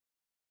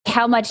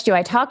how much do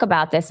I talk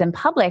about this in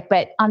public?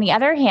 But on the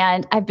other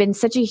hand, I've been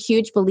such a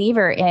huge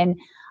believer in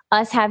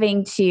us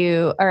having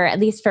to, or at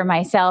least for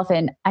myself,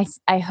 and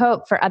I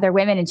hope for other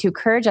women, and to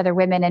encourage other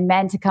women and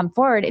men to come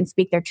forward and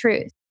speak their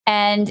truth.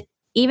 And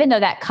even though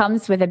that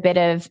comes with a bit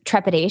of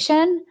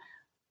trepidation,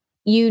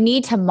 you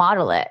need to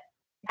model it.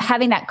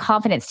 Having that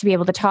confidence to be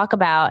able to talk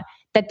about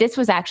that this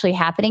was actually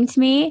happening to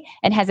me,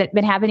 and has it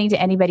been happening to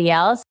anybody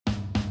else?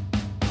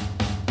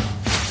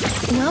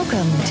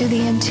 Welcome to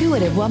the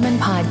Intuitive Woman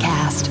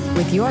Podcast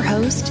with your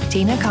host,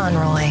 Tina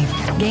Conroy.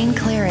 Gain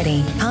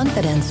clarity,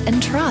 confidence,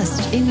 and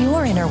trust in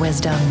your inner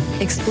wisdom.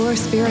 Explore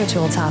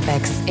spiritual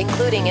topics,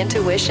 including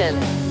intuition,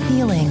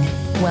 healing,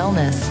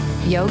 wellness,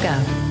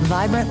 yoga,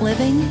 vibrant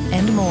living,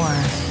 and more.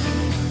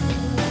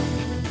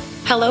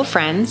 Hello,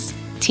 friends.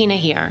 Tina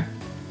here.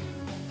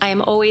 I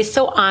am always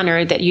so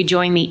honored that you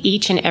join me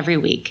each and every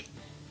week.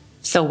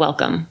 So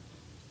welcome.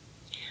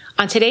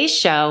 On today's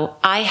show,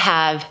 I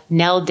have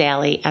Nell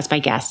Daly as my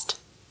guest.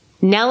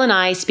 Nell and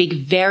I speak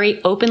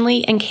very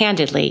openly and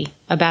candidly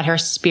about her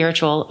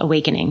spiritual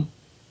awakening.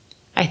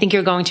 I think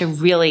you're going to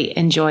really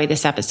enjoy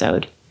this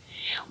episode.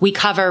 We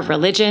cover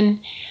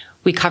religion,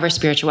 we cover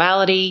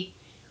spirituality,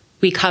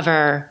 we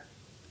cover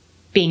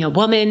being a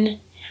woman,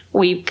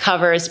 we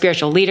cover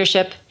spiritual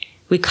leadership,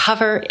 we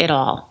cover it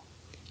all.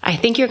 I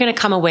think you're going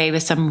to come away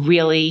with some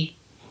really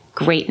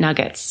great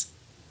nuggets.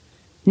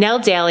 Nell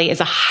Daly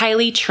is a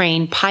highly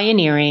trained,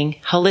 pioneering,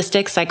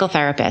 holistic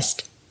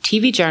psychotherapist,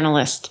 TV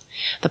journalist,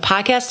 the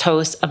podcast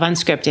host of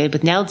Unscripted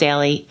with Nell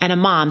Daly, and a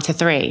mom to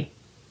 3.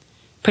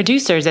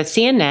 Producers at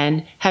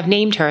CNN have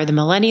named her the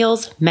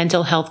Millennials'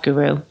 mental health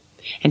guru,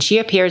 and she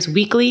appears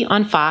weekly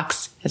on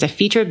Fox as a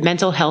featured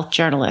mental health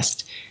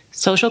journalist,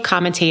 social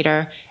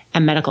commentator,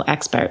 and medical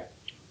expert.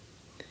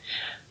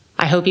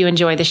 I hope you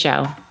enjoy the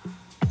show.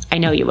 I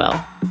know you will.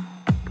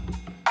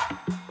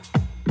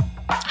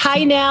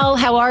 Hi, Nell.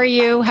 How are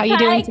you? How are you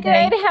doing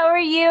today? Good. How are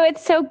you?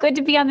 It's so good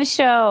to be on the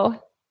show.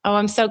 Oh,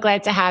 I'm so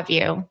glad to have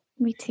you.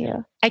 Me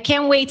too. I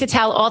can't wait to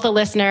tell all the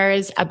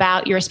listeners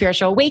about your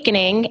spiritual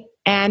awakening.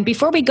 And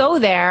before we go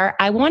there,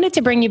 I wanted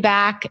to bring you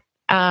back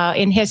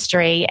in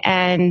history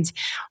and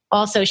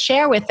also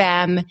share with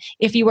them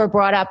if you were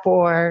brought up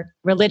or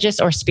religious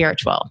or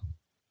spiritual.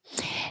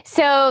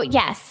 So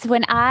yes,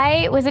 when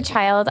I was a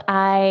child,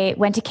 I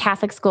went to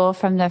Catholic school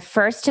from the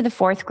 1st to the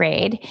 4th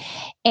grade.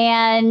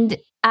 And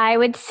I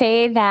would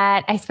say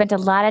that I spent a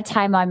lot of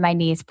time on my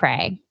knees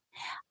praying.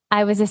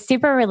 I was a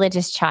super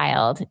religious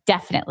child,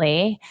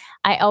 definitely.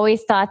 I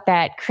always thought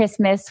that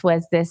Christmas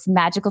was this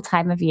magical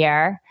time of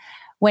year.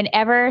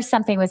 Whenever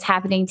something was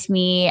happening to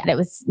me that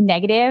was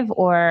negative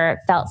or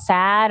felt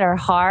sad or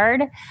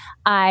hard,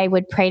 I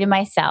would pray to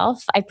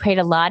myself. I prayed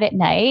a lot at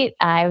night.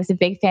 I was a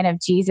big fan of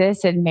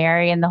Jesus and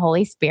Mary and the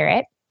Holy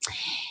Spirit.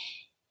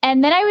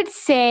 And then I would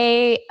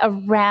say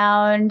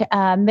around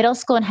middle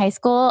school and high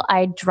school,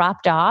 I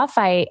dropped off.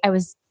 I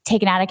was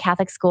taken out of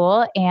Catholic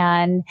school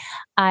and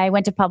I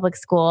went to public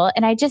school,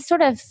 and I just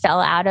sort of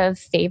fell out of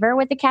favor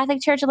with the Catholic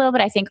Church a little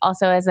bit. I think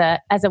also as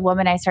a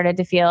woman, I started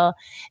to feel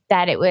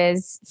that it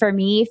was, for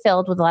me,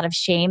 filled with a lot of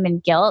shame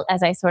and guilt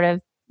as I sort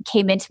of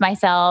came into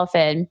myself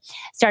and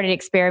started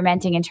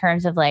experimenting in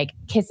terms of like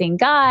kissing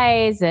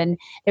guys. And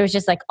there was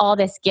just like all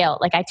this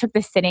guilt. Like I took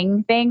the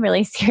sinning thing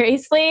really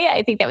seriously.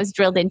 I think that was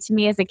drilled into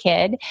me as a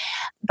kid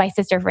by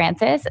Sister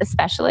Francis,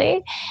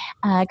 especially.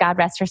 God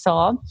rest her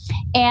soul.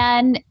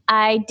 And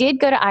I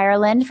did go to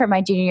Ireland for my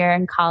junior year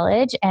in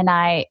college, and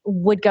I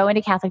would go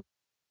into Catholic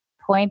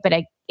point, but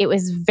it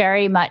was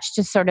very much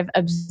to sort of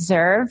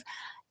observe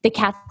the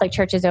Catholic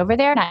churches over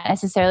there, not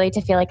necessarily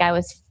to feel like I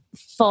was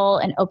full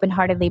and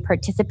open-heartedly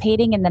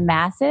participating in the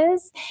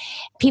masses.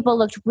 People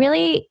looked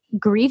really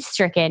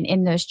grief-stricken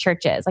in those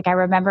churches. Like I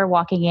remember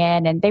walking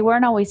in and they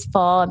weren't always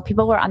full and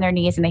people were on their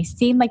knees and they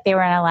seemed like they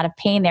were in a lot of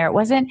pain there. It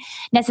wasn't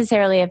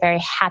necessarily a very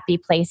happy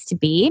place to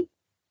be.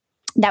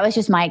 That was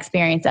just my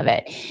experience of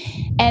it.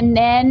 And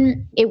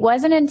then it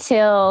wasn't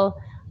until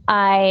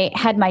I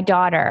had my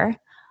daughter,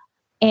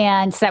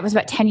 and so that was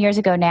about 10 years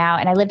ago now.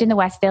 And I lived in the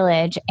West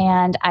Village,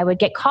 and I would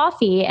get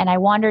coffee, and I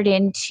wandered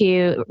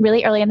into,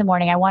 really early in the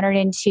morning, I wandered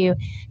into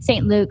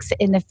St. Luke's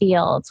in the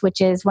Fields, which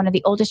is one of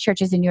the oldest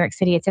churches in New York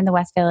City. It's in the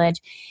West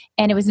Village.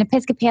 And it was an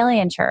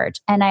Episcopalian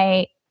church. And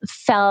I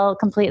fell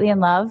completely in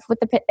love with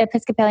the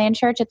Episcopalian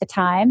church at the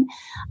time.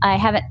 I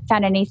haven't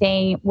found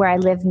anything where I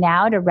live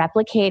now to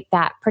replicate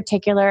that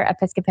particular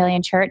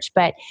Episcopalian church,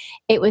 but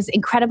it was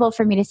incredible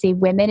for me to see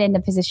women in the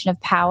position of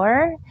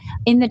power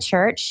in the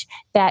church,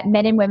 that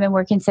men and women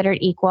were considered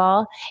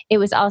equal. It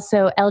was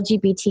also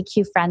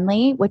LGBTQ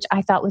friendly, which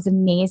I thought was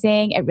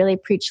amazing. It really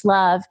preached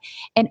love.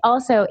 And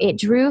also it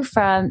drew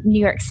from New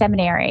York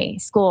Seminary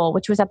School,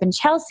 which was up in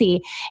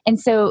Chelsea. And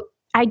so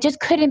I just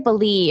couldn't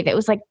believe it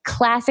was like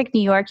classic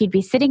New York. You'd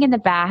be sitting in the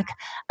back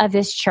of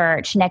this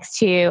church next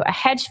to a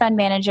hedge fund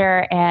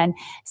manager and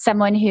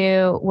someone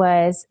who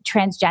was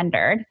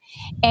transgendered.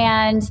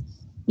 And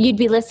you'd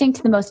be listening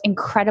to the most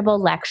incredible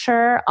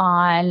lecture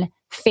on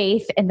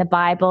faith in the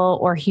Bible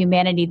or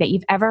humanity that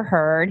you've ever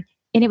heard.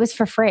 And it was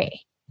for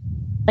free.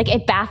 Like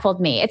it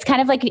baffled me. It's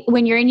kind of like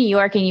when you're in New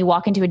York and you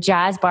walk into a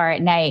jazz bar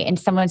at night and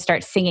someone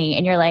starts singing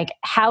and you're like,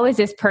 how is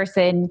this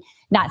person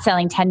not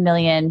selling 10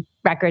 million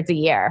records a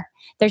year?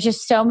 There's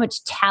just so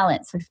much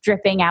talent sort of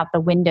dripping out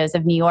the windows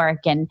of New York.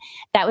 And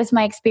that was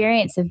my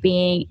experience of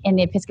being in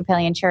the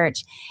Episcopalian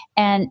Church.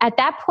 And at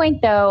that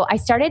point, though, I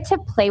started to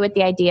play with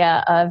the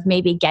idea of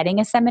maybe getting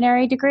a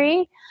seminary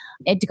degree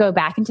and to go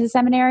back into the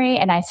seminary.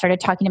 And I started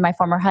talking to my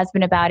former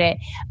husband about it.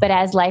 But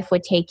as life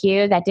would take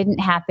you, that didn't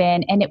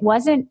happen. And it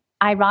wasn't,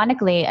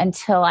 ironically,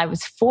 until I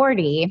was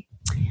 40,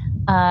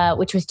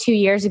 which was 2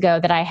 years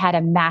ago, that I had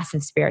a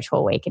massive spiritual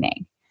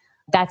awakening.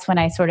 That's when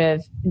I sort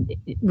of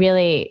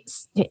really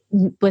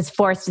was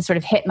forced to sort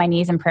of hit my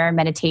knees in prayer and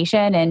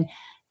meditation, and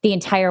the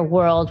entire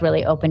world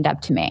really opened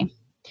up to me.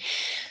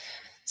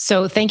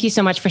 So thank you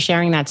so much for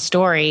sharing that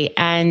story.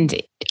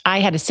 And I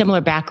had a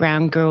similar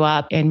background, grew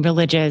up in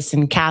religious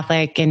and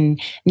Catholic,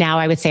 and now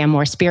I would say I'm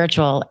more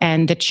spiritual.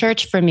 And the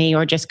church for me,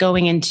 or just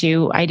going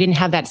into, I didn't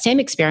have that same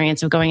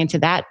experience of going into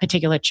that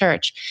particular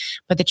church,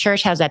 but the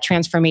church has that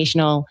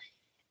transformational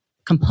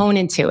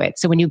component to it.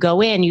 So when you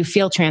go in, you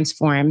feel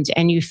transformed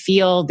and you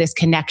feel this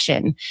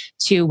connection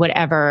to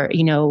whatever,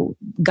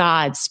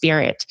 God's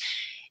spirit.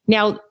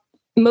 Now,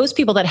 most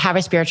people that have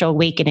a spiritual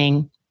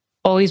awakening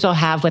always will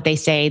have what they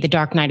say, the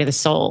dark night of the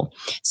soul.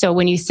 So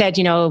when you said,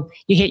 you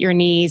hit your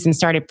knees and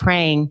started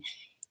praying,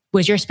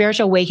 was your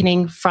spiritual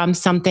awakening from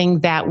something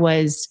that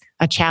was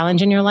a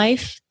challenge in your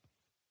life?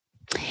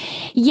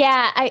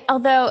 Yeah. I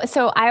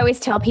always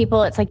tell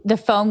people it's like the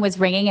phone was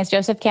ringing, as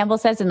Joseph Campbell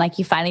says, and like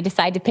you finally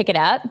decide to pick it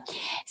up.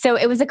 So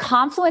it was a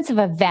confluence of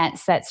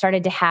events that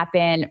started to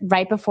happen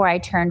right before I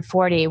turned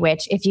 40,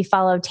 which, if you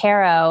follow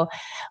tarot,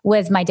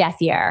 was my death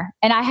year.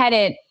 And I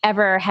hadn't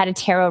ever had a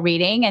tarot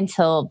reading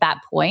until that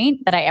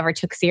point that I ever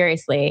took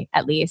seriously,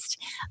 at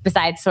least,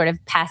 besides sort of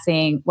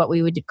passing what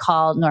we would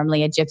call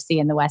normally a gypsy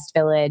in the West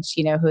Village,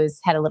 who's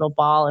had a little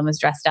ball and was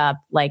dressed up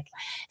like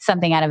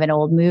something out of an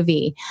old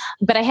movie.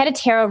 But I had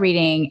a tarot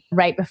reading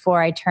right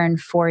before I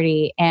turned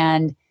 40.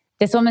 And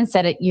this woman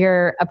said,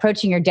 you're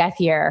approaching your death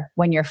year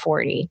when you're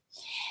 40.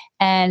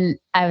 And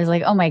I was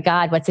like, oh my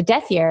God, what's a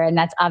death year? And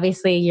that's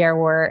obviously a year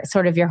where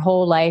sort of your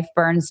whole life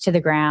burns to the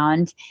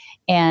ground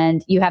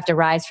and you have to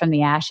rise from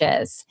the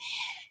ashes.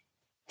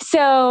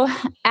 So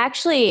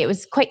actually, it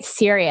was quite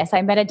serious.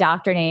 I met a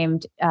doctor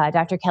named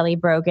Dr. Kelly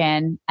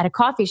Brogan at a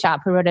coffee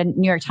shop who wrote a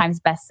New York Times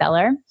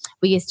bestseller.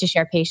 We used to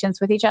share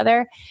patients with each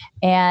other.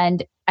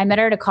 And I met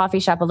her at a coffee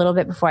shop a little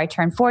bit before I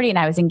turned 40, and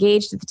I was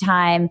engaged at the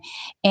time.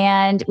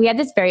 And we had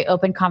this very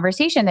open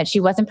conversation that she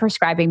wasn't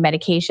prescribing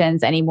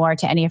medications anymore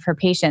to any of her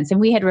patients. And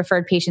we had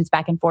referred patients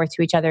back and forth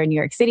to each other in New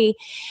York City.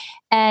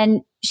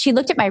 And she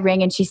looked at my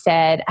ring and she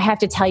said, I have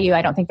to tell you,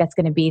 I don't think that's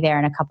going to be there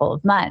in a couple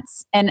of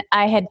months. And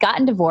I had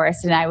gotten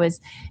divorced and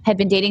had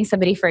been dating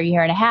somebody for a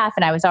year and a half,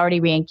 and I was already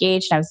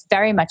re-engaged and I was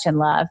very much in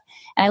love.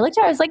 And I looked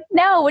at her, I was like,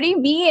 no, what do you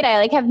mean?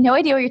 I have no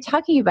idea what you're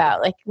talking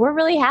about. We're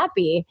really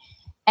happy.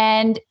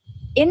 And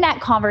in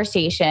that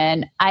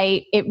conversation,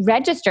 it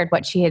registered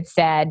what she had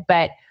said,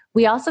 but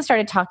we also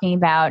started talking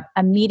about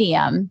a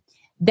medium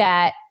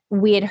that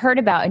we had heard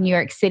about in New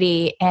York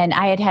City. And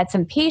I had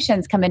some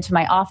patients come into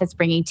my office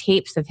bringing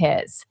tapes of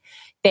his.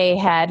 They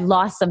had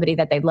lost somebody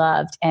that they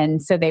loved.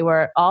 And so they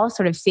were all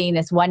sort of seeing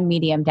this one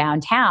medium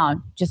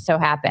downtown, just so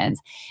happens.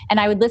 And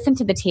I would listen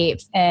to the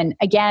tapes. And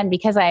again,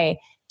 because I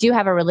do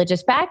have a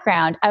religious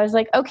background, I was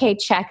like, okay,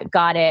 check,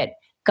 got it.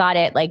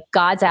 Like,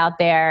 God's out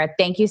there.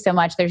 Thank you so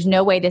much. There's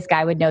no way this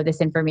guy would know this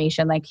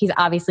information. Like, he's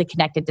obviously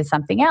connected to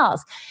something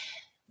else.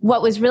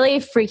 What was really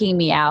freaking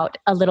me out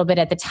a little bit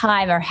at the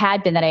time, or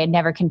had been, that I had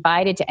never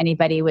confided to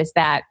anybody, was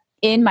that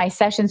in my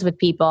sessions with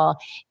people,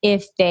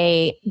 if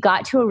they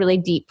got to a really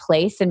deep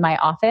place in my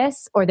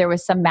office, or there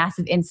was some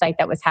massive insight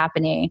that was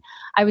happening,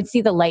 I would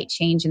see the light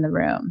change in the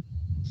room.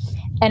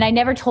 And I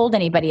never told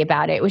anybody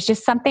about it. It was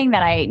just something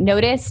that I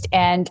noticed,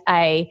 and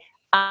I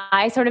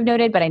sort of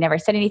noted, but I never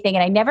said anything,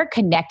 and I never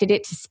connected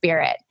it to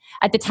spirit.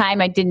 At the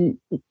time,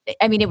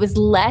 it was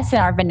less in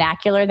our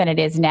vernacular than it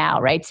is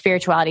now, right?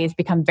 Spirituality has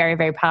become very,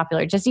 very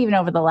popular, just even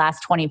over the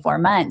last 24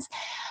 months.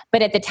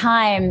 But at the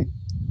time,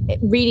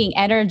 reading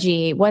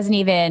energy wasn't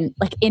even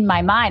in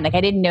my mind.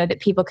 I didn't know that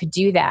people could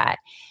do that.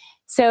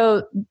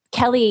 So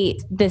Kelly,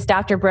 this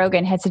Dr.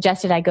 Brogan, had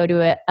suggested I go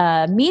to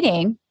a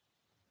meeting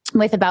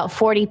with about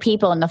 40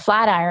 people in the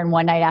Flatiron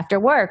one night after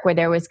work, where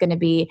there was going to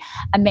be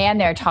a man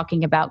there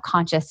talking about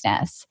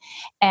consciousness.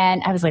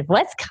 And I was like,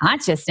 what's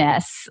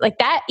consciousness?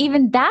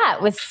 Even that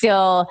was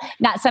still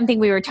not something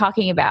we were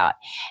talking about.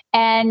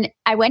 And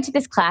I went to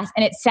this class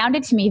and it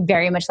sounded to me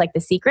very much like The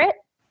Secret.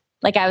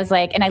 I was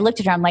like, and I looked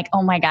at her, I'm like,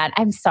 oh my God,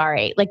 I'm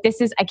sorry. I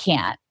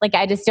can't.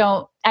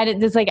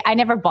 I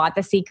never bought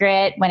The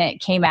Secret when it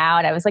came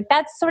out. I was like,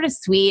 that's sort of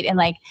sweet. And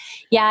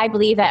yeah, I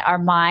believe that our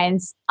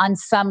minds on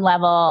some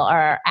level, or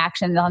our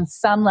actions on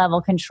some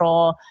level,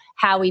 control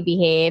how we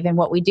behave and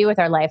what we do with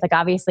our life.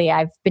 Obviously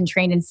I've been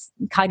trained in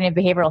cognitive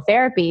behavioral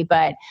therapy,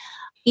 but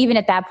even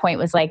at that point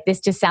was this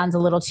just sounds a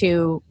little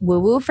too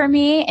woo-woo for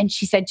me. And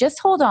she said, just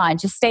hold on,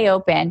 just stay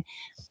open.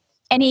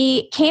 And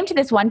he came to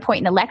this one point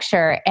in the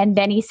lecture, and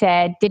then he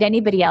said, did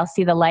anybody else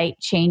see the light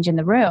change in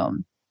the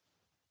room?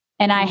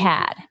 And I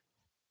had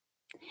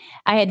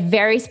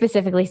very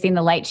specifically seen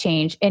the light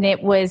change. And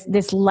it was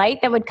this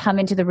light that would come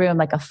into the room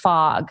like a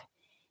fog.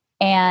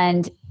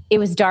 And it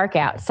was dark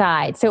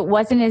outside. So it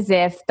wasn't as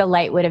if the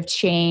light would have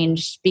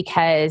changed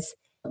because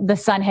the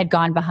sun had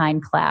gone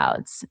behind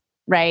clouds,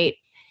 right?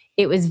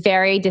 It was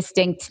very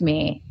distinct to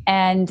me.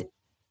 And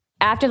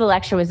after the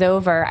lecture was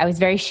over, I was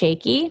very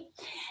shaky.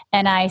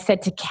 And I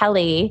said to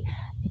Kelly,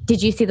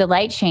 did you see the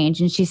light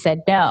change? And she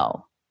said,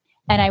 no.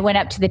 And I went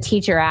up to the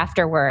teacher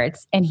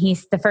afterwards. And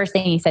the first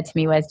thing he said to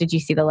me was, did you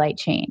see the light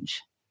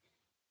change?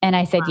 And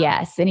I said,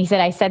 yes. And he said,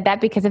 I said that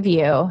because of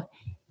you.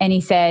 And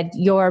he said,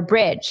 you're a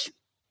bridge.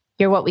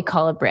 You're what we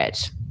call a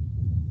bridge.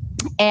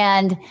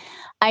 And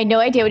I had no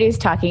idea what he was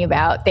talking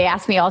about. They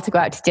asked me all to go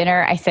out to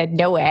dinner. I said,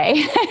 no way.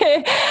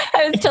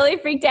 I was totally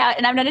freaked out,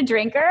 and I'm not a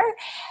drinker.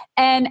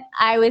 And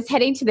I was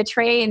heading to the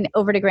train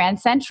over to Grand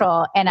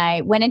Central, and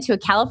I went into a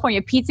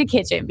California pizza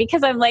kitchen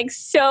because I'm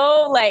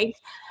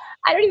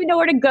I don't even know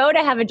where to go to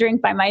have a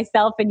drink by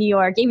myself in New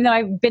York, even though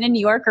I've been a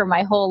New Yorker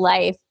my whole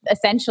life,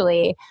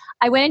 essentially.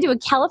 I went into a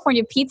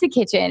California pizza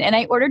kitchen and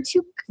I ordered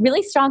 2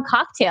 really strong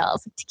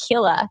cocktails of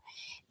tequila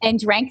and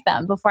drank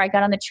them before I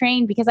got on the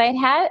train because I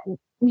had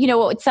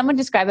what someone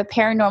described a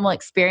paranormal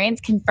experience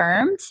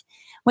confirmed.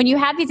 When you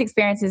have these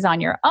experiences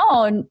on your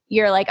own,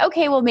 you're like,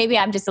 okay, well, maybe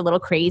I'm just a little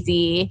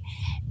crazy.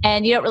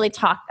 And you don't really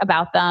talk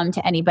about them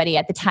to anybody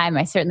at the time.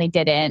 I certainly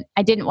didn't.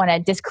 I didn't want to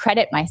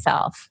discredit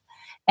myself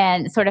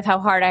and sort of how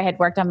hard I had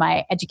worked on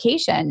my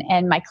education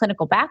and my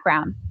clinical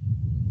background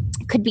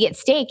could be at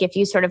stake if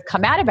you sort of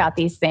come out about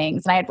these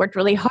things. And I had worked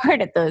really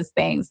hard at those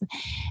things.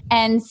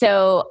 And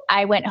so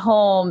I went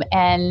home,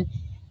 and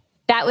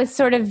that was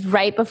sort of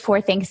right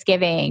before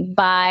Thanksgiving.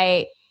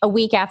 By a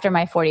week after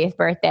my 40th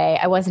birthday,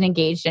 I wasn't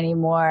engaged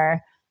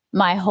anymore.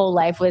 My whole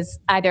life was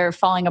either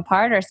falling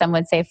apart, or some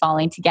would say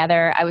falling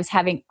together. I was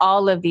having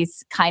all of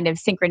these kind of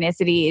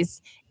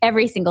synchronicities.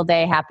 Every single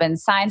day happened.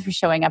 Signs were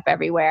showing up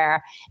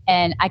everywhere.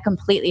 And I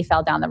completely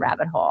fell down the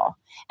rabbit hole.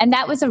 And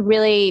that was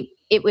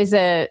it was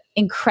an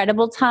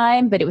incredible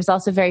time, but it was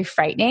also very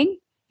frightening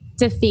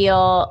to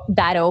feel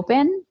that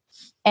open.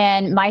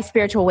 And my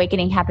spiritual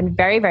awakening happened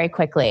very, very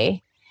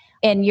quickly.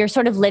 And you're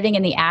sort of living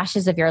in the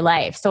ashes of your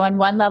life. So on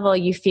one level,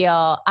 you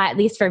feel, at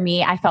least for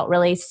me, I felt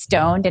really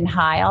stoned and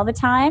high all the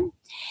time.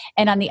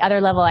 And on the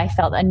other level, I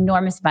felt an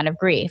enormous amount of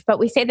grief. But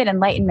we say that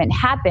enlightenment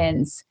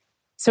happens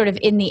sort of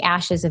in the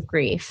ashes of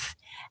grief.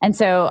 And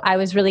so I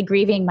was really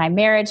grieving my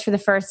marriage for the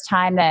first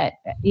time that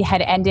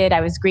had ended.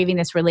 I was grieving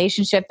this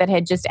relationship that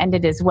had just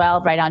ended as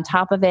well, right on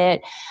top of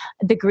it.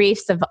 The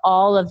griefs of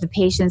all of the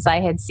patients I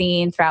had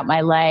seen throughout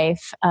my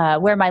life,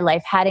 where my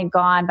life hadn't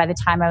gone by the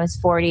time I was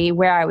 40,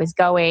 where I was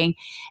going.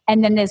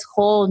 And then this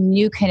whole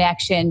new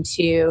connection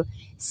to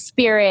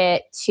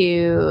spirit,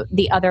 to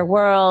the other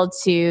world,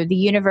 to the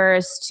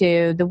universe,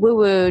 to the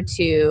woo-woo,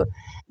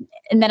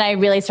 and then I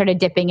really started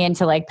dipping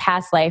into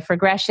past life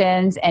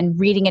regressions and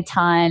reading a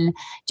ton.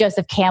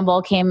 Joseph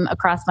Campbell came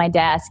across my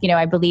desk.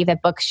 I believe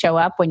that books show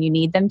up when you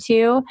need them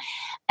to.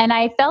 And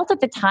I felt at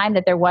the time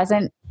that there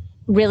wasn't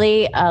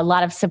really a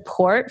lot of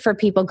support for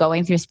people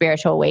going through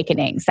spiritual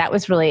awakenings. That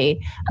was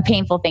really a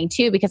painful thing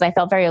too, because I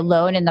felt very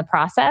alone in the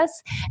process.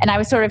 And I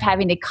was sort of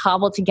having to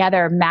cobble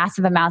together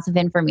massive amounts of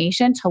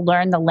information to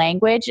learn the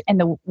language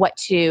and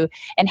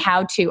and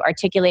how to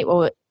articulate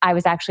what I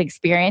was actually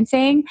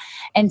experiencing.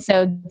 And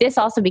so this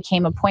also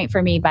became a point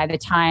for me by the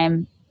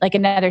time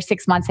another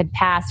 6 months had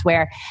passed,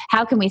 where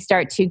how can we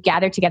start to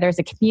gather together as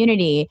a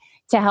community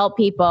to help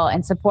people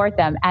and support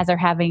them as they're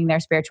having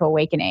their spiritual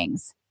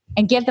awakenings,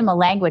 and give them a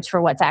language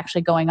for what's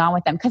actually going on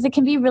with them, because it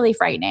can be really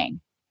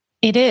frightening.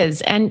 It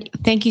is. And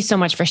thank you so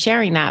much for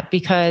sharing that,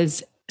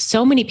 because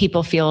so many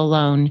people feel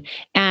alone,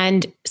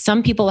 and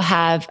some people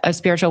have a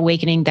spiritual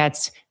awakening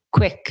that's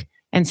quick,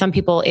 and some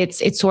people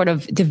it sort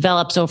of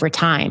develops over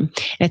time.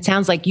 And it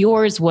sounds like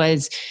yours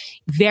was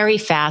very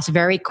fast,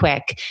 very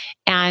quick.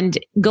 And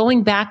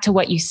going back to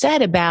what you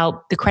said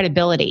about the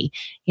credibility,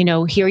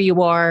 here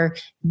you are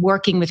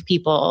working with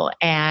people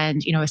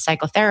and, a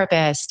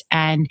psychotherapist,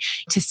 and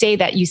to say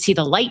that you see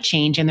the light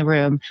change in the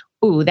room,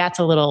 ooh, that's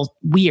a little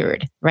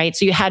weird, right?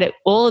 So you had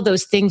all of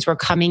those things were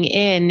coming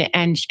in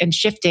and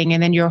shifting,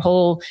 and then your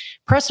whole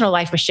personal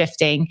life was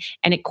shifting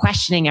and it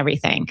questioning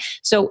everything.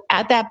 So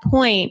at that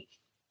point,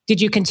 did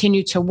you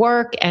continue to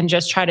work and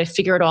just try to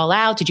figure it all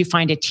out? Did you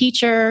find a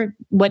teacher?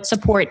 What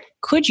support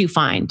could you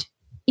find?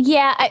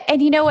 Yeah.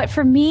 And you know what?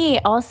 For me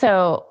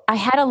also, I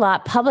had a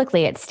lot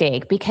publicly at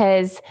stake,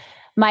 because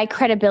my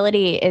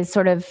credibility is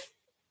sort of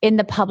in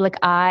the public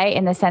eye,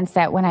 in the sense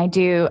that when I'm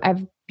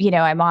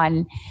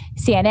on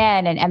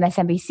CNN and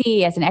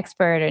MSNBC as an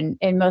expert,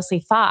 and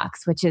mostly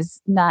Fox, which is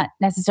not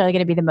necessarily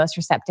going to be the most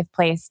receptive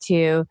place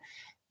to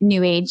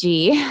new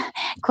agey,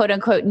 quote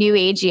unquote, new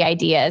agey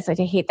ideas, which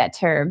I hate that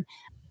term.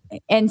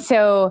 And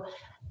so,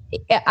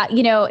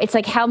 it's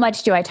like, how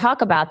much do I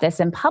talk about this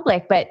in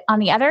public? But on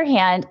the other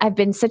hand, I've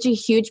been such a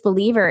huge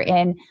believer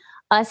in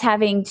us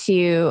having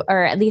to,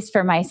 or at least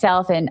for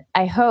myself, and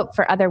I hope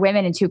for other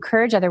women, and to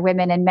encourage other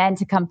women and men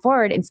to come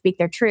forward and speak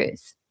their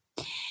truth.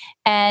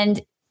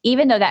 And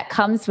even though that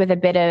comes with a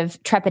bit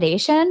of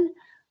trepidation,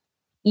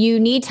 you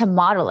need to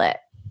model it,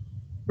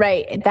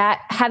 right?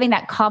 That having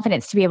that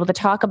confidence to be able to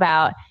talk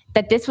about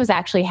that this was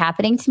actually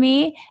happening to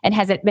me, and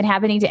has it been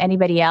happening to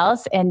anybody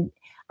else? And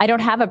I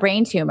don't have a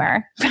brain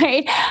tumor,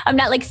 right? I'm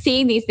not like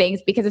seeing these things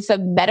because of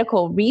some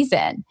medical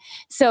reason.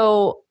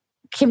 So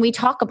can we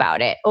talk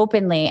about it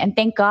openly? And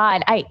thank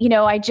God,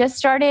 I just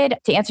started,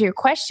 to answer your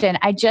question,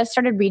 I just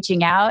started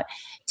reaching out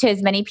to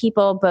as many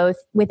people, both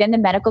within the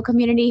medical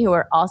community who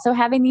are also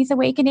having these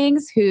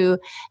awakenings, who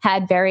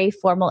had very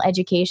formal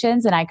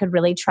educations and I could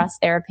really trust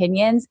their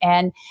opinions.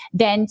 And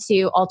then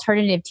to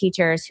alternative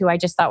teachers who I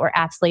just thought were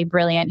absolutely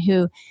brilliant,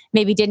 who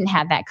maybe didn't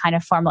have that kind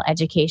of formal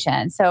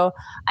education. So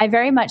I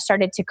very much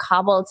started to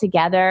cobble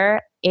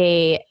together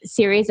a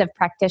series of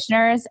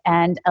practitioners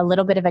and a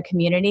little bit of a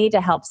community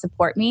to help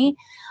support me.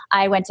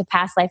 I went to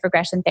past life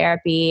regression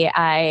therapy.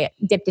 I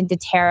dipped into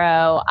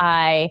tarot.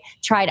 I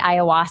tried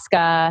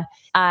ayahuasca.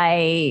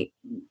 I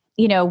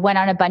went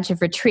on a bunch of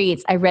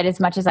retreats. I read as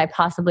much as I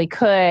possibly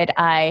could.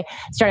 I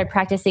started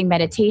practicing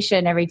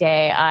meditation every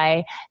day.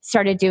 I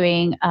started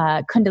doing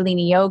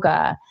Kundalini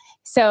yoga.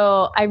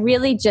 So I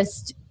really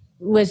just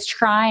was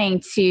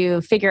trying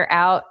to figure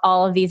out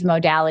all of these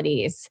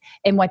modalities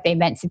and what they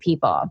meant to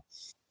people.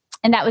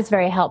 And that was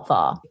very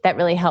helpful. That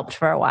really helped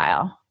for a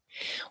while.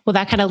 Well,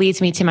 that kind of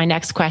leads me to my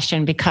next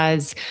question,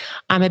 because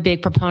I'm a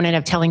big proponent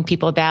of telling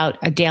people about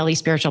a daily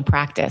spiritual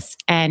practice,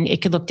 and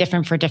it could look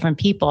different for different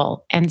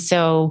people. And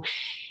so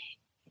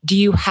do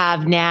you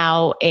have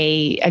now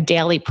a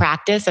daily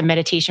practice, a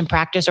meditation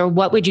practice, or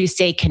what would you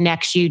say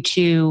connects you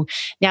to,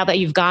 now that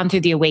you've gone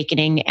through the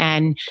awakening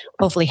and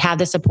hopefully have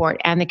the support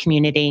and the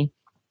community?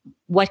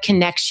 What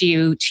connects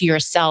you to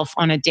yourself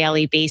on a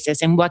daily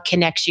basis, and what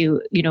connects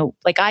you,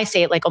 like I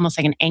say it, like almost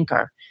like an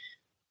anchor?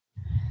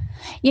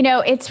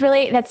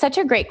 That's such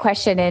a great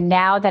question. And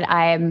now that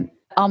I'm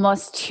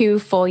almost 2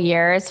 full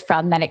years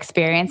from that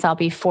experience, I'll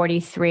be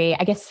 43,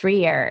 I guess 3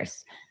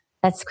 years.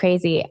 That's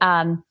crazy.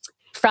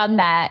 From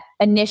that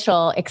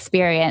initial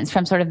experience,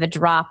 from sort of the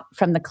drop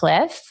from the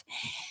cliff,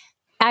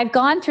 I've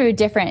gone through a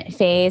different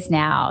phase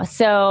now.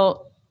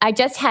 So I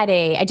just did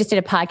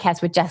a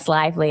podcast with Jess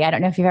Lively. I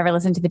don't know if you've ever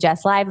listened to the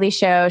Jess Lively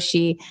show.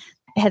 She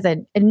has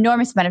an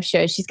enormous amount of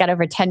shows. She's got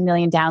over 10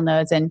 million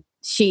downloads, and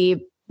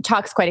she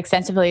talks quite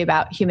extensively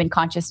about human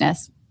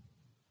consciousness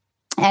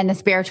and the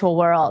spiritual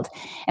world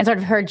and sort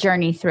of her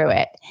journey through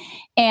it.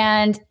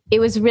 And it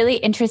was really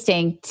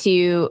interesting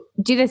to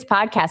do this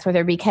podcast with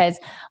her, because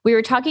we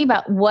were talking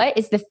about what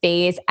is the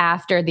phase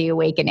after the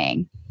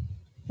awakening,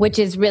 which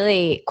is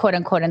really quote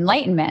unquote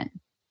enlightenment.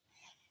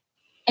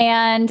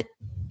 And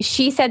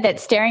she said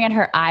that staring at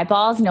her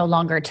eyeballs no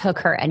longer took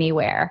her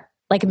anywhere.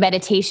 Like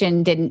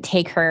meditation didn't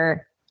take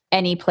her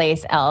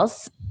anyplace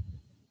else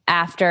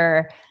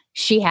after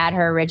she had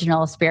her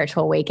original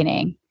spiritual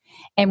awakening.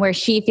 And where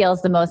she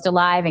feels the most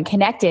alive and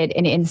connected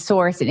and in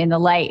source and in the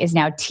light is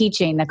now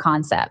teaching the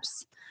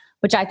concepts,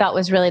 which I thought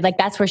was really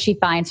that's where she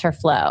finds her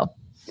flow.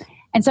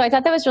 And so I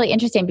thought that was really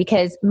interesting,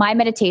 because my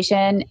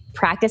meditation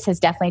practice has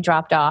definitely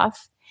dropped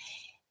off.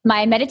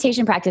 My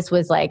meditation practice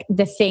was like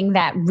the thing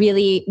that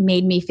really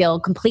made me feel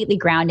completely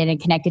grounded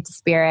and connected to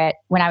spirit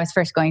when I was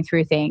first going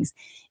through things.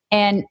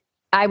 And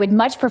I would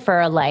much prefer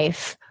a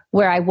life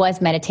where I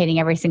was meditating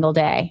every single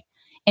day,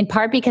 in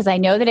part because I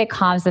know that it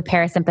calms the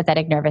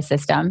parasympathetic nervous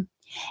system,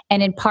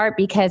 and in part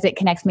because it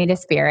connects me to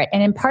spirit,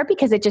 and in part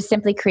because it just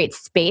simply creates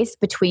space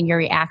between your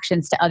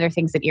reactions to other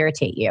things that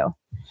irritate you,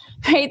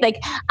 right?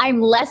 Like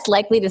I'm less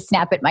likely to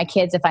snap at my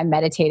kids if I'm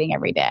meditating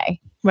every day.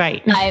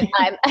 Right. I'm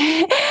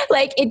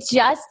like,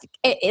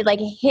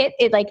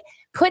 it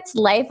puts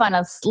life on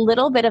a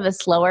little bit of a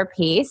slower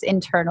pace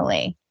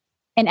internally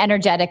and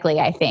energetically,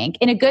 I think,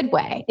 in a good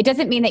way. It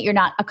doesn't mean that you're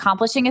not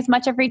accomplishing as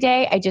much every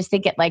day. I just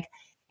think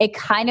it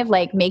kind of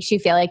like makes you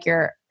feel like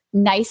you're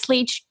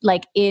nicely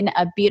like in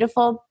a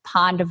beautiful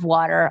pond of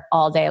water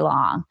all day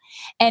long.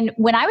 And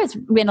when I was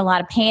in a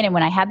lot of pain, and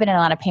when I have been in a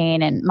lot of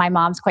pain, and my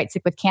mom's quite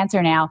sick with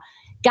cancer now,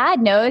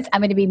 God knows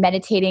I'm going to be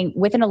meditating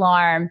with an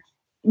alarm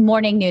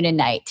morning, noon, and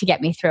night to get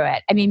me through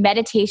it. I mean,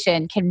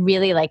 meditation can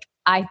really,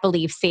 I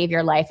believe, save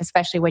your life,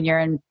 especially when you're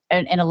in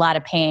a lot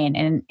of pain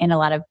and in a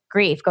lot of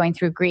grief, going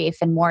through grief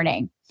and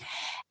mourning.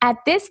 At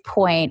this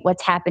point,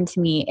 what's happened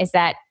to me is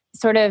that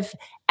sort of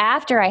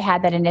after I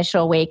had that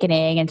initial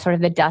awakening and sort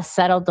of the dust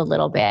settled a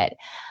little bit,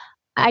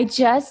 I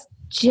just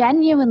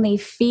genuinely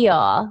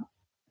feel,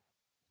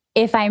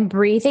 if I'm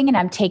breathing and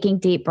I'm taking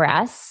deep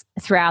breaths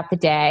throughout the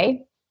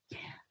day,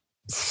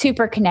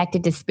 super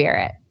connected to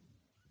spirit.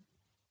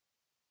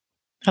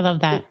 I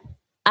love that.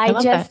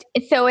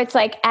 So it's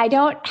like, I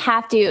don't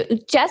have to,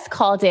 Jess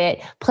called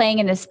it playing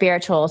in the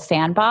spiritual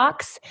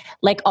sandbox,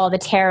 like all the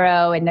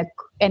tarot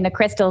and the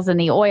crystals and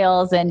the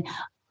oils and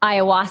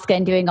ayahuasca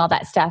and doing all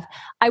that stuff.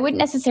 I wouldn't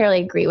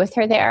necessarily agree with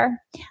her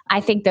there. I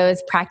think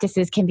those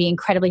practices can be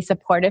incredibly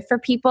supportive for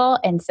people.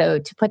 And so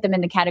to put them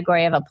in the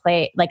category of a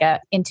play,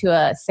 into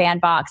a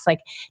sandbox, like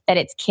that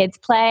it's kids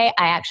play,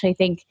 I actually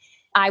think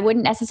I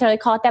wouldn't necessarily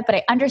call it that, but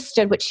I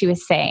understood what she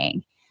was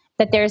saying,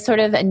 that there's sort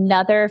of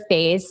another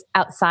phase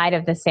outside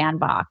of the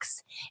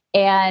sandbox.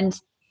 And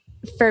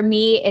for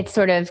me, it's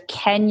sort of,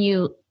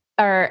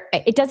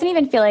 it doesn't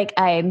even feel like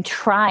I'm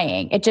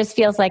trying. It just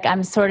feels like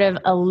I'm sort of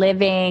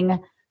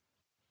living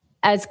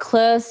as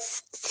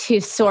close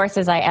to source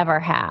as I ever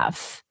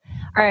have,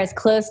 or as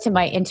close to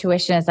my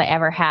intuition as I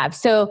ever have.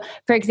 So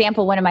for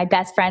example, one of my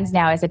best friends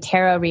now is a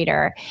tarot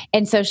reader.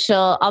 And so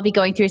I'll be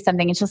going through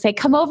something and she'll say,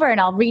 come over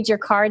and I'll read your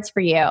cards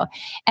for you.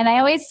 And I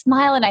always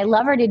smile and I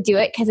love her to do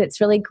it because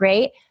it's really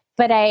great.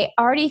 But I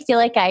already feel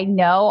like I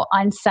know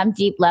on some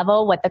deep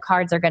level what the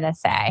cards are going to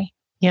say.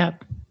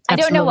 Yep. I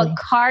don't know what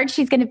card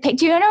she's going to pick.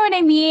 Do you know what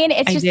I mean?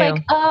 It's just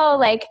like,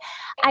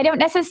 I don't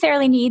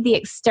necessarily need the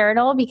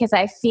external because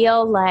I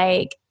feel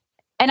like,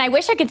 and I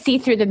wish I could see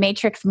through the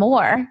matrix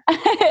more,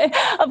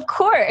 of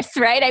course,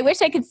 right? I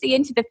wish I could see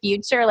into the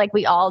future like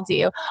we all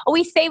do.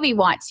 We say we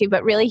want to,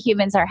 but really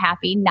humans are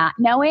happy not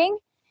knowing.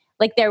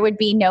 Like there would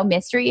be no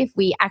mystery if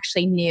we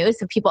actually knew.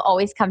 So people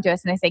always come to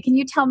us and they say, can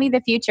you tell me the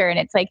future? And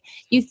it's like,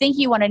 you think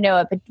you want to know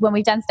it, but when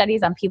we've done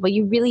studies on people,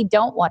 you really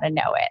don't want to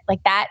know it.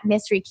 Like that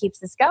mystery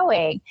keeps us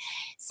going.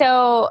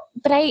 So,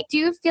 but I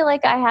do feel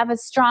like I have a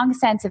strong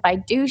sense if I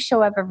do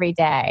show up every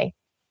day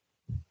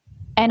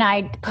and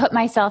I put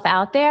myself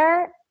out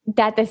there,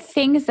 that the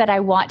things that I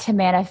want to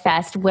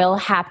manifest will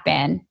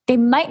happen. They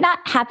might not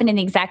happen in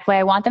the exact way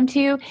I want them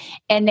to,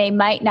 and they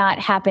might not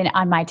happen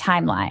on my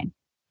timeline.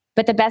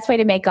 But the best way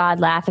to make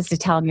God laugh is to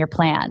tell him your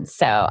plans.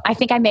 So I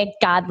think I make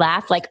God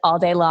laugh like all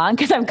day long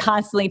because I'm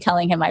constantly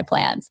telling him my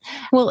plans.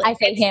 Well, I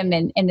say him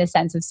in the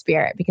sense of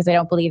spirit because I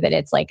don't believe that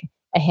it's like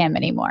a him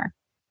anymore.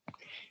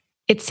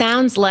 It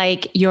sounds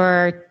like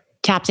you're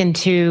tapped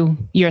into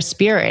your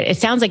spirit. It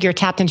sounds like you're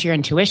tapped into your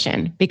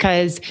intuition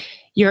because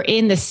you're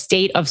in the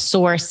state of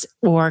source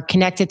or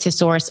connected to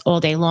source all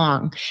day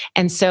long.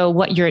 And so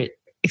what you're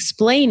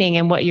explaining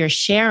and what you're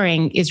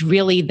sharing is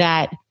really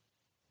that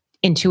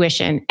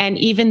intuition. And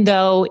even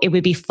though it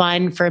would be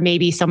fun for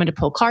maybe someone to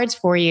pull cards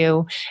for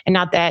you, and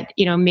not that,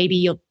 maybe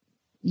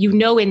you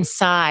know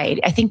inside,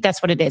 I think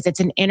that's what it is. It's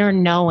an inner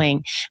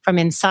knowing from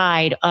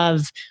inside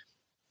of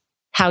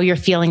how you're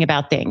feeling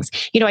about things.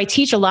 I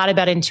teach a lot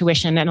about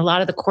intuition, and a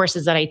lot of the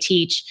courses that I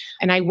teach,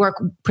 and I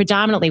work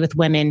predominantly with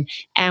women,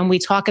 and we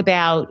talk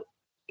about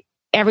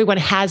everyone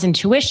has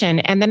intuition.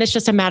 And then it's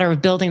just a matter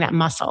of building that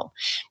muscle,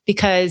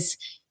 because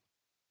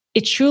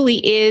it truly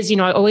is,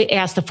 I always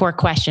ask the 4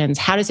 questions.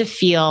 How does it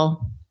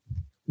feel?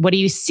 What do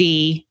you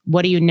see?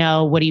 What do you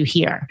know? What do you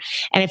hear?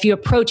 And if you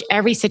approach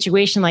every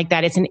situation like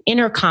that, it's an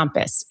inner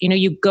compass.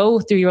 You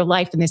go through your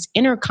life in this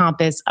inner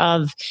compass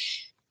of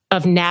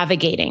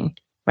navigating,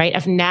 right?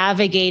 Of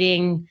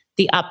navigating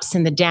the ups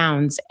and the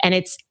downs. And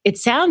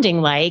it's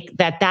sounding like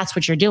that's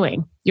what you're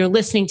doing. You're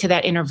listening to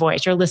that inner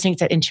voice. You're listening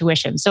to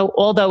intuition. So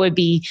although it'd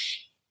be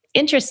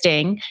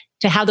interesting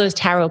to how those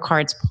tarot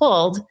cards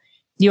pulled,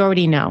 you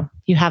already know.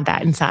 You have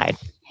that inside.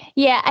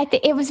 Yeah,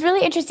 it was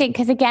really interesting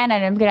because again,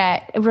 and I'm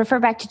going to refer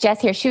back to Jess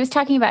here. She was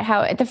talking about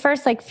how at the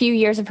first few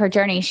years of her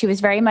journey, she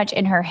was very much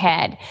in her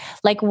head.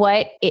 Like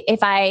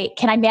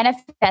can I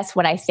manifest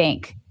what I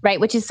think, right?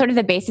 Which is sort of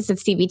the basis of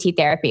CBT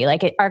therapy.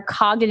 Like our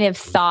cognitive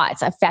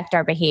thoughts affect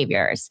our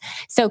behaviors.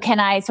 So can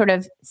I sort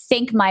of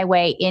think my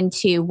way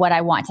into what I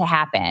want to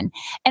happen?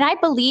 And I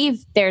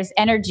believe there's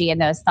energy in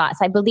those thoughts.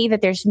 I believe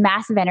that there's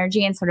massive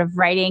energy in sort of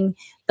writing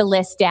the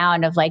list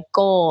down of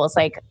goals.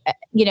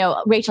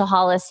 Rachel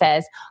Hollis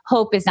says,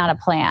 hope is not a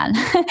plan,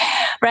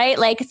 right?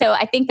 So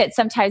I think that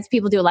sometimes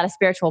people do a lot of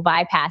spiritual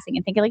bypassing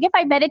and thinking if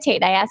I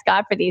meditate and I ask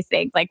God for these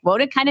things,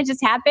 won't it kind of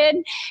just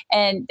happen?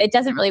 And it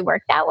doesn't really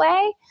work that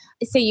way.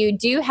 So you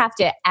do have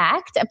to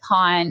act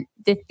upon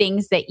the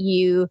things that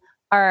you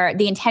are,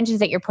 the intentions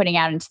that you're putting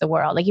out into the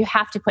world. You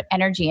have to put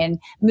energy and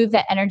move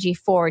that energy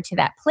forward to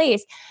that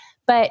place.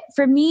 But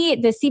for me,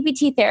 the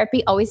CBT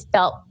therapy always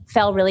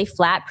fell really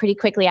flat pretty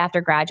quickly after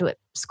graduate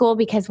school,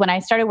 because when I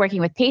started working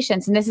with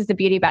patients, and this is the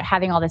beauty about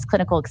having all this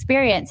clinical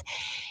experience,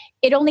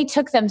 it only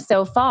took them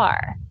so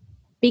far.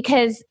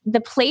 Because the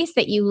place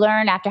that you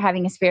learn after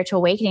having a spiritual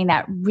awakening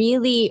that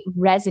really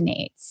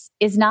resonates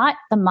is not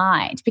the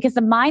mind, because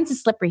the mind's a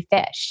slippery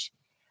fish,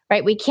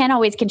 right? We can't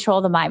always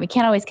control the mind. We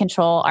can't always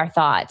control our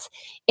thoughts.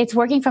 It's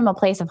working from a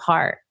place of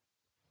heart,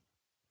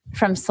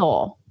 from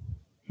soul.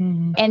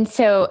 And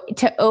so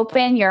to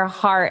open your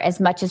heart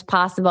as much as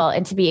possible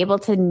and to be able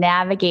to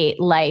navigate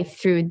life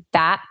through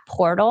that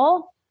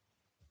portal,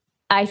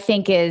 I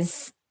think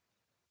is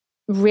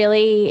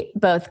really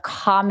both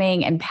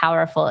calming and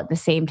powerful at the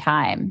same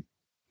time.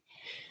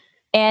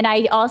 And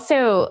I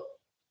also,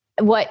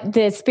 what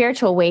the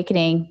spiritual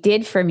awakening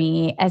did for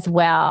me as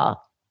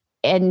well,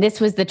 and this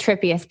was the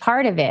trippiest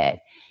part of it,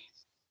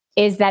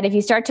 is that if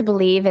you start to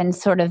believe in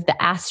sort of the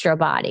astro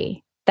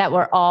body, that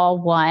we're all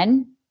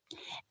one,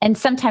 And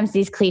sometimes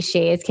these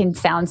cliches can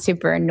sound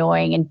super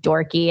annoying and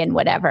dorky and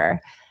whatever.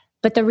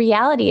 But the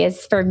reality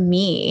is, for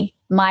me,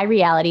 my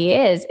reality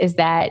is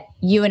that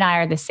you and I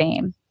are the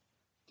same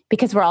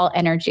because we're all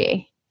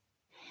energy.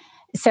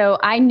 So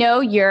I know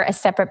you're a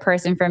separate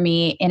person from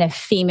me in a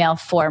female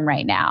form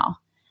right now,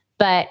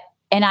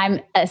 and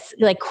I'm a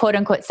like quote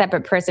unquote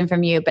separate person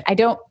from you, but I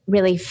don't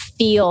really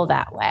feel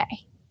that way.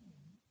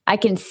 I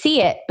can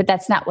see it, but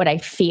that's not what I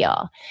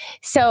feel.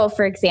 So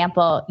for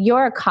example,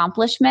 your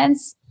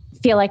accomplishments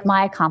feel like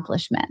my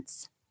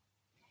accomplishments.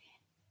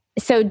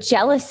 So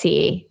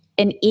jealousy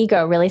and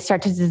ego really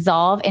start to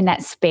dissolve in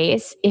that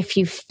space if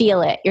you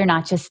feel it, you're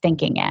not just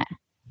thinking it.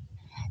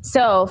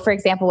 So, for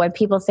example, when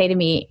people say to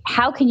me,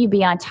 how can you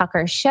be on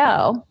Tucker's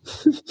show,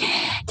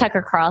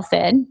 Tucker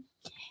Carlson,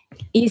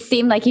 you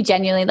seem like you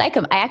genuinely like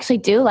him. I actually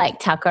do like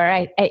Tucker.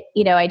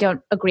 I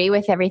don't agree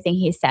with everything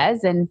he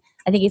says. And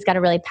I think he's got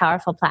a really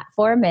powerful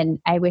platform. And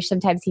I wish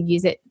sometimes he'd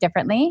use it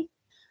differently.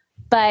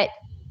 But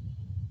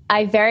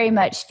I very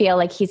much feel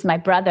like he's my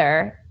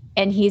brother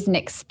and he's an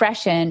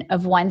expression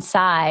of one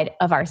side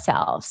of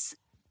ourselves.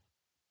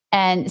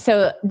 And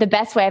so the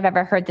best way I've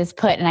ever heard this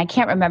put, and I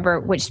can't remember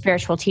which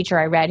spiritual teacher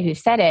I read who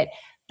said it,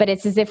 but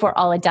it's as if we're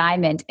all a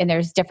diamond and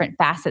there's different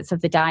facets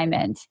of the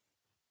diamond.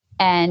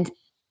 And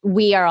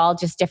we are all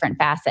just different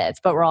facets,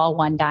 but we're all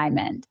one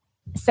diamond.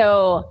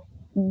 So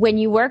when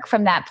you work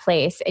from that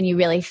place and you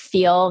really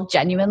feel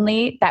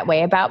genuinely that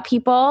way about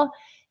people,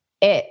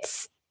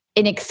 it's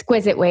an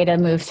exquisite way to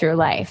move through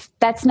life.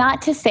 That's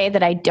not to say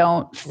that I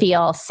don't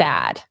feel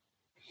sad.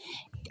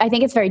 I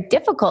think it's very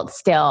difficult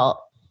still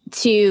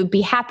to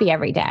be happy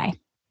every day.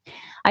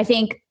 I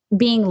think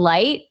being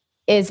light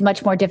is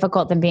much more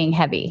difficult than being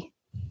heavy.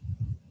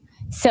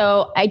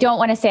 So I don't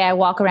want to say I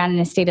walk around in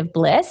a state of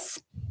bliss.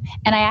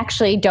 And I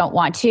actually don't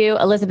want to.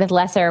 Elizabeth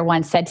Lesser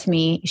once said to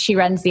me, she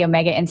runs the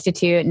Omega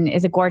Institute and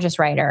is a gorgeous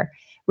writer,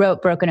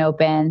 wrote Broken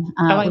Open.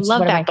 I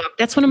love that book.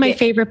 That's one of my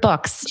favorite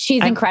books.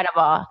 She's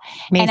incredible.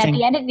 Amazing. And at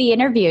the end of the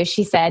interview,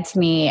 she said to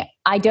me,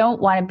 I don't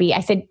want to be,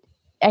 I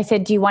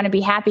said, do you want to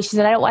be happy? She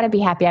said, I don't want to be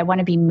happy. I want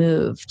to be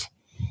moved.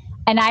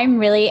 And I'm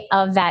really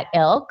of that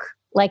ilk.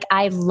 Like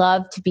I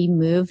love to be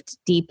moved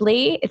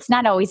deeply. It's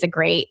not always a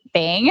great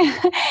thing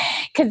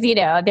because,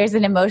 there's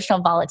an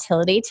emotional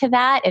volatility to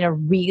that and a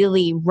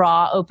really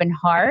raw, open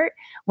heart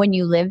when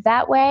you live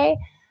that way.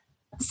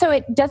 So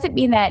it doesn't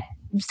mean that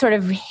sort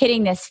of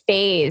hitting this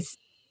phase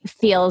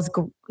feels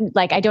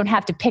like I don't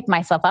have to pick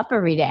myself up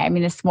every day. I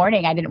mean, this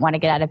morning I didn't want to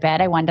get out of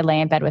bed. I wanted to lay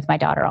in bed with my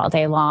daughter all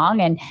day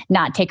long and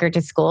not take her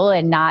to school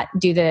and not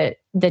do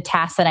the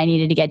tasks that I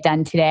needed to get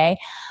done today.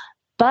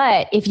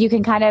 But if you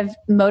can kind of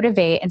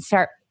motivate and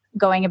start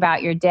going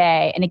about your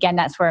day, and again,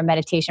 that's where a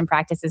meditation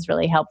practice is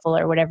really helpful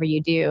or whatever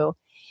you do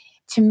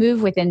to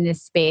move within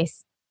this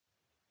space,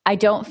 I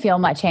don't feel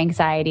much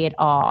anxiety at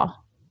all.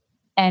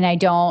 And I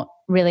don't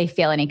really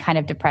feel any kind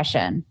of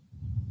depression.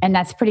 And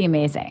that's pretty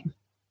amazing.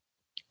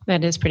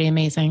 That is pretty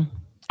amazing.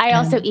 I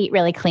also eat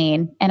really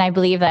clean, and I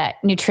believe that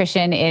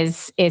nutrition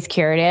is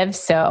curative.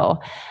 So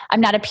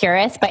I'm not a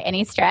purist by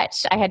any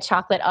stretch. I had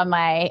chocolate on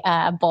my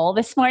bowl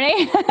this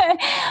morning,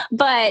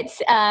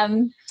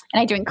 and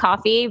I drink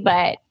coffee,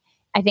 but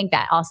I think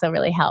that also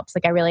really helps.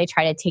 Like I really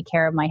try to take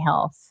care of my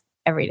health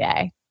every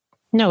day.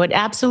 No, it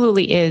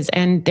absolutely is.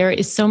 And there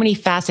is so many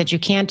facets. You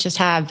can't just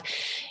have,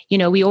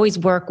 we always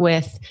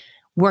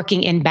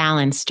working in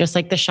balance, just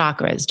like the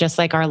chakras, just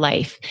like our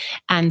life.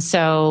 And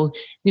so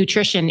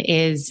nutrition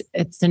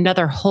it's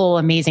another whole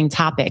amazing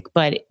topic,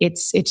 but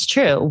it's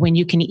true. When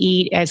you can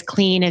eat as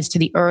clean as to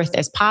the earth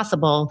as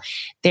possible,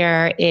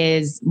 there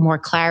is more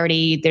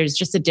clarity. There's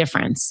just a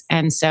difference.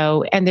 And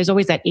there's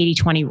always that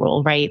 80-20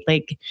 rule, right?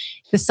 Like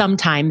the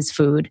sometimes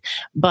food,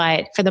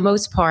 but for the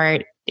most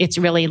part, it's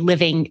really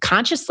living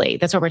consciously.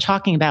 That's what we're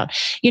talking about.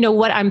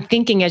 What I'm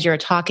thinking as you're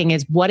talking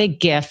is what a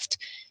gift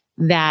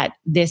that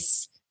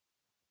this,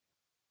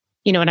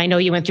 and I know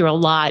you went through a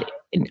lot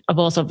of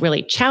also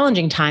really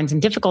challenging times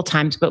and difficult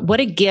times, but what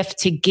a gift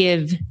to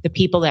give the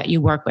people that you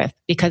work with.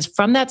 Because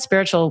from that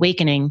spiritual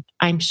awakening,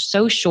 I'm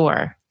so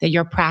sure that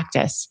your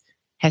practice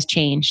has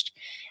changed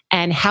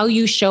and how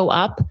you show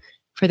up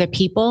for the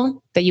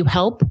people that you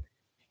help.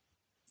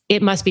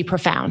 It must be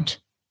profound.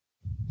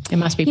 It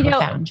must be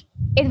profound.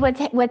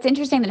 What's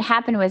interesting that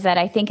happened was that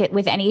I think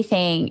with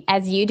anything,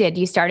 as you did,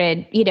 you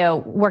started,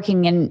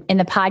 working in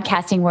the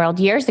podcasting world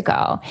years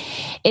ago,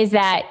 is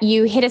that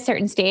you hit a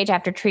certain stage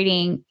after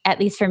treating, at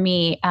least for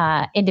me,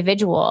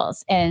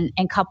 individuals and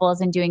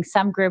couples and doing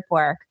some group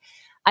work.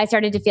 I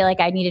started to feel like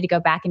I needed to go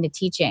back into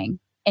teaching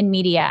in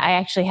media. I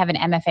actually have an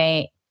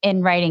MFA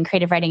in writing,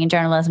 creative writing and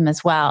journalism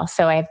as well.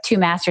 So I have 2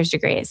 master's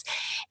degrees.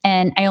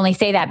 And I only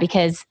say that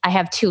because I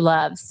have 2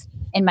 loves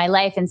in my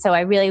life. And so I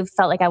really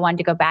felt like I wanted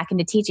to go back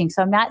into teaching.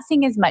 So I'm not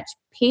seeing as much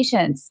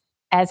patience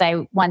as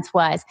I once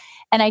was.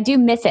 And I do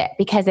miss it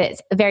because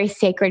it's a very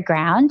sacred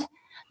ground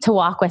to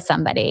walk with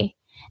somebody.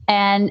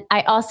 And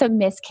I also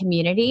miss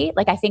community.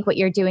 Like I think what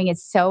you're doing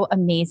is so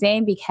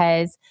amazing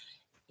because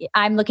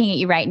I'm looking at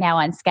you right now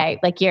on Skype.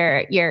 Like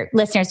your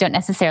listeners don't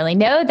necessarily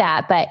know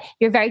that, but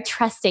you're a very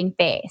trusting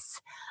face.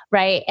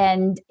 right?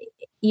 And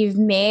you've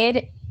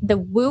made the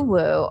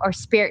woo-woo or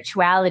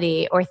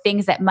spirituality or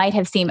things that might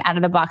have seemed out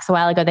of the box a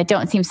while ago that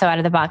don't seem so out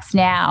of the box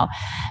now,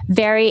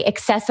 very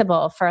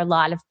accessible for a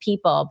lot of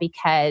people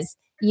because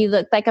you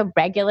look like a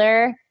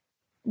regular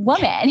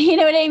woman. You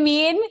know what I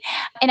mean?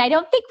 And I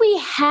don't think we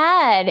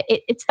had,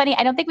 it's funny,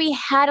 I don't think we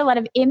had a lot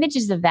of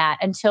images of that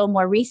until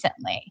more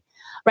recently,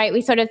 right?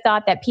 We sort of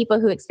thought that people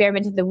who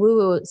experimented the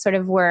woo-woo sort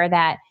of were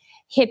that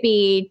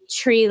hippie,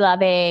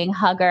 tree-loving,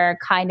 hugger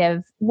kind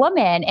of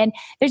woman. And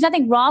there's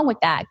nothing wrong with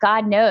that.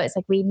 God knows,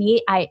 like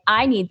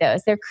I need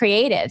those. They're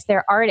creatives,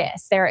 they're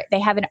artists. They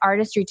have an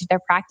artistry to their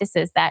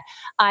practices that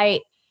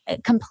I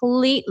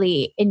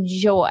completely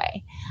enjoy.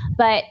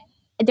 But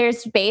there's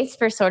space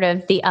for sort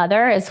of the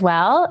other as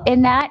well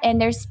in that. And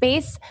there's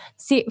space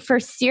for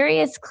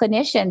serious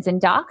clinicians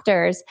and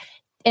doctors.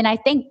 And I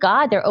thank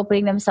God they're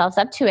opening themselves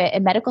up to it.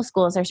 And medical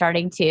schools are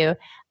starting to,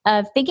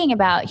 of thinking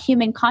about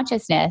human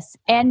consciousness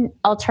and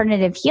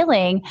alternative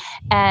healing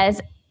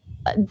as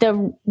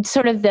the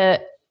sort of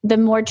the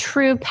more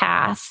true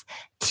path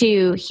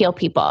to heal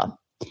people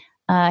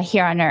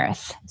here on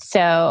earth.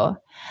 So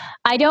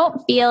I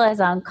don't feel as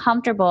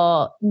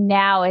uncomfortable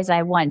now as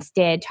I once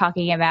did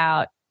talking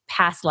about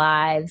past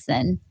lives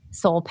and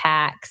soul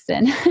packs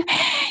and,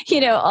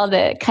 all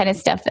the kind of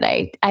stuff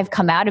that I've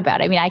come out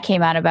about. I mean, I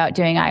came out about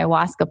doing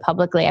ayahuasca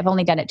publicly. I've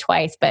only done it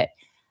twice, but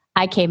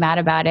I came out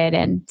about it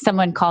and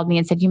someone called me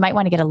and said, you might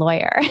want to get a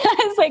lawyer.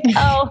 I was like,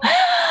 oh,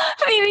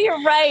 maybe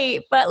you're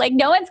right. But like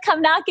no one's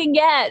come knocking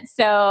yet.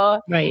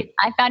 So right.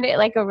 I found it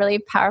like a really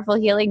powerful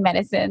healing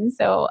medicine.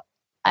 So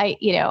I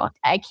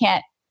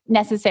can't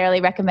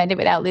necessarily recommend it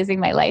without losing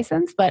my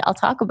license, but I'll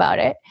talk about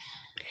it.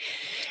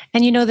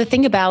 And the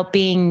thing about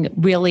being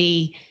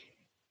really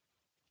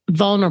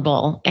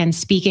vulnerable and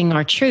speaking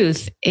our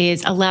truth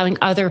is allowing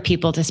other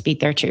people to speak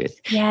their truth.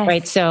 Yes.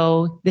 Right.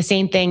 So the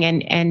same thing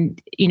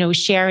and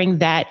sharing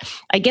that.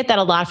 I get that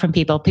a lot from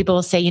people. People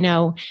will say,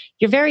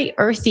 you're very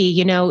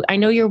earthy, I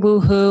know you're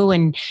woohoo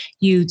and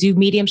you do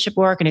mediumship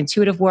work and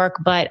intuitive work,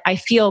 but I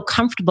feel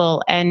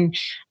comfortable. And,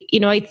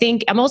 I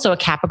think I'm also a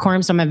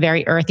Capricorn, so I'm a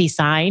very earthy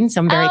sign.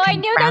 So I'm very I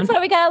knew that's why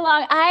we got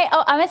along.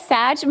 I'm a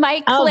Sag.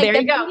 Mike, there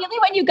you go. Really,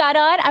 when you got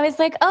on, I was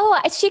like,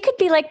 she could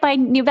be like my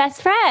new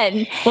best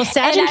friend. Well,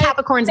 Sag and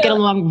Capricorns get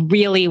along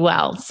really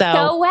well.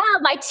 So well.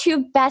 My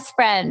two best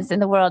friends in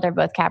the world are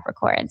both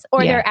Capricorns,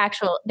 or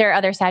they're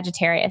other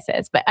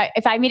Sagittariuses. But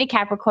if I meet a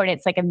Capricorn,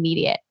 it's like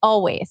immediate.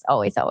 Always,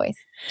 always, always.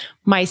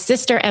 My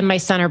sister and my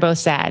son are both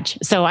Sag.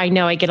 So I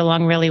know I get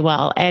along really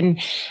well. And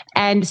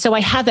so I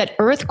have that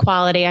earth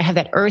quality. I have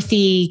that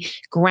earthy,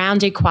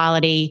 grounded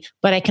quality,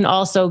 but I can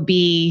also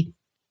be,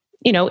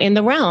 in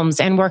the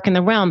realms and work in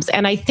the realms.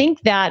 And I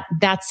think that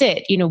that's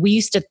it. We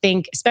used to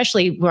think,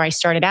 especially where I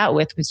started out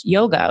with was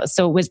yoga.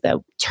 So it was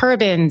the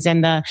turbans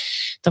and the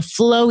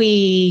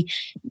flowy,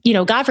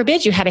 God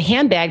forbid you had a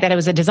handbag that it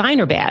was a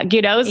designer bag, So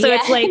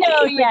it's like,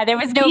 there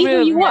was no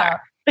room. You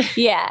are.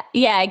 Yeah,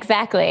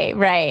 exactly.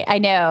 Right. I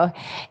know.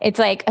 It's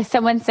like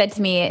someone said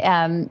to me,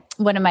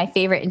 one of my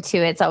favorite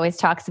intuits always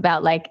talks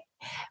about like,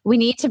 we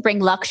need to bring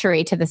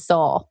luxury to the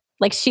soul.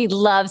 Like she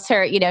loves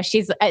her,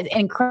 she's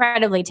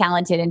incredibly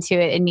talented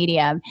intuit and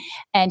medium.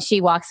 And she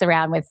walks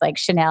around with like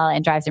Chanel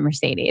and drives a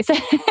Mercedes,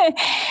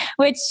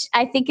 which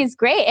I think is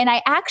great. And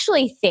I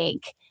actually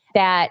think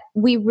that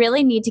we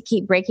really need to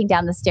keep breaking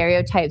down the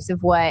stereotypes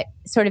of what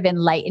sort of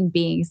enlightened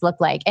beings look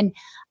like. And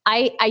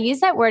I use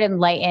that word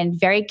enlightened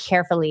very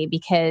carefully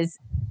because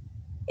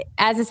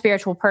as a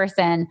spiritual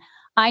person,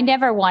 I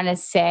never want to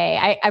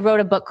say, I wrote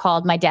a book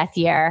called My Death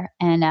Year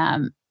and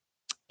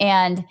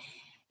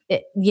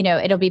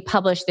it'll be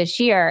published this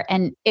year.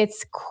 And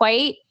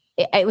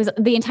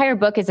the entire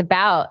book is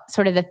about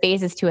sort of the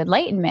phases to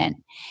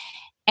enlightenment.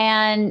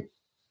 And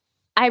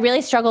I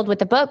really struggled with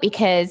the book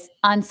because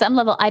on some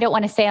level, I don't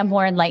want to say I'm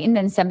more enlightened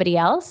than somebody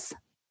else.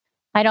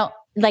 I don't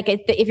like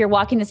if you're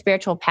walking the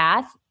spiritual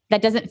path,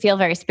 that doesn't feel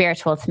very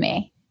spiritual to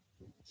me.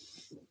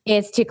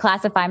 It's to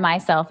classify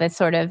myself as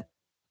sort of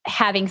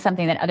having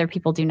something that other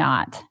people do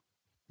not.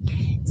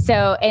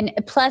 So, and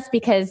plus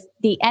because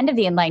the end of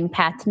the enlightened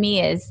path to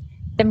me is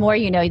the more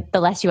you know,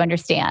 the less you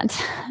understand.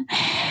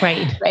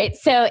 Right. Right.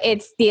 So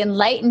it's the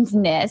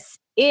enlightenedness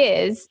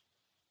is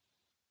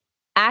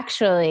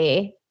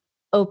actually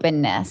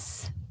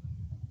openness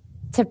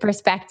to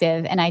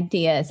perspective and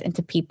ideas and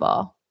to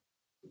people.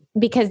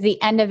 Because the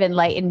end of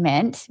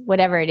enlightenment,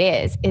 whatever it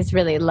is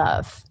really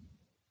love.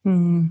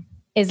 Mm.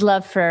 Is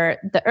love for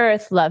the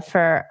earth, love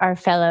for our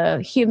fellow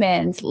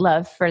humans,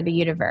 love for the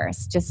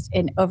universe, just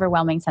an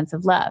overwhelming sense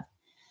of love.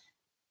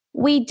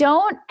 We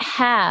don't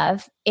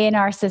have in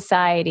our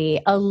society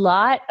a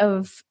lot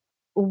of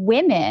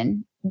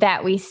women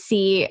that we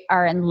see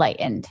are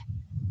enlightened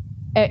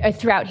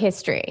throughout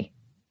history.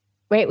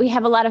 Right? We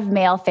have a lot of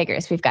male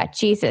figures. We've got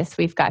Jesus,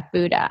 we've got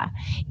Buddha.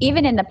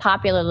 Even in the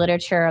popular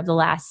literature of the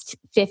last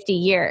 50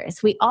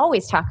 years, we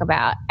always talk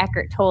about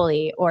Eckhart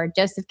Tolle or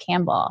Joseph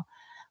Campbell.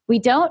 We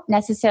don't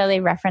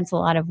necessarily reference a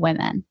lot of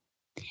women.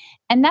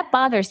 And that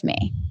bothers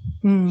me.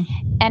 Mm.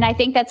 And I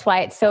think that's why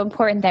it's so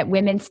important that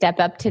women step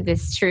up to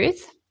this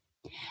truth,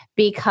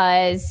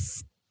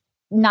 because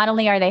not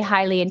only are they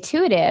highly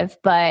intuitive,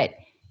 but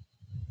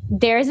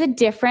there's a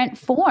different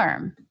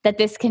form that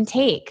this can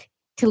take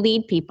to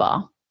lead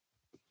people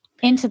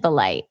into the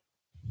light.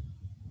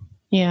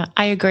 Yeah,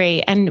 I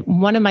agree. And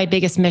one of my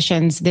biggest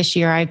missions this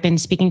year, I've been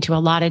speaking to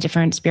a lot of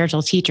different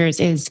spiritual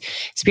teachers, is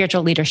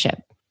spiritual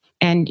leadership.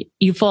 And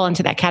you fall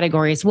into that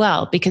category as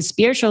well, because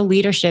spiritual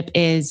leadership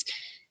is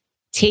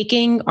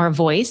taking our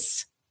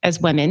voice as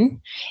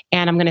women,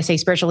 and I'm going to say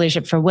spiritual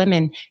leadership for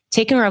women,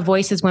 taking our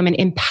voice as women,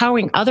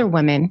 empowering other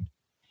women,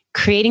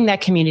 creating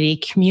that community,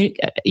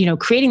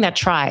 creating that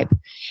tribe,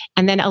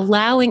 and then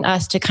allowing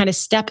us to kind of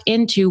step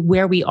into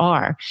where we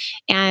are.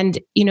 And,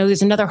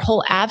 there's another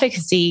whole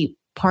advocacy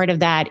part of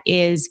that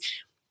is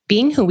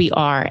being who we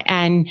are,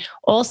 and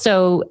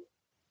also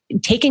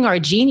taking our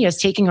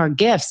genius, taking our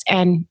gifts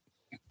and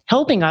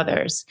helping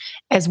others,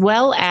 as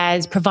well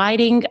as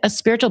providing a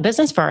spiritual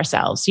business for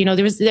ourselves.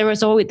 There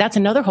was always, that's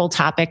another whole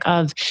topic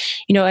of,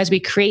 as we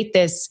create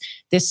this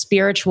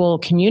spiritual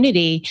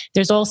community,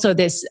 there's also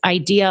this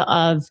idea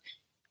of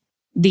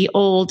the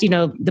old,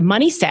 the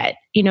money set,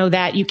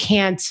 that you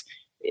can't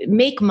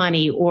make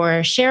money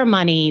or share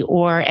money,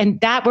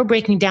 and that we're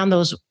breaking down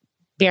those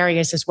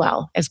barriers as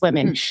well as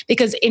women.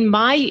 Because in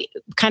my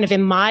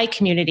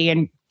community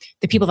and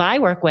the people that I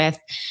work with,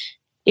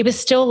 it was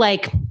still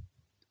like,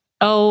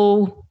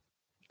 oh,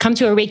 come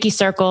to a Reiki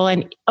circle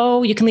and,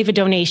 oh, you can leave a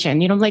donation.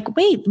 Like,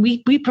 wait,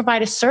 we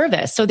provide a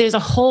service. So there's a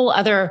whole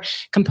other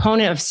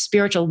component of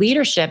spiritual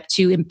leadership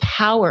to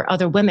empower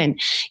other women.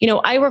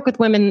 I work with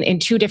women in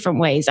two different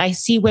ways. I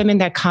see women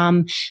that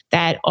come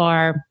that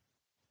are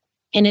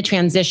in a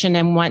transition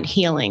and want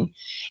healing,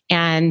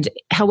 and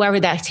however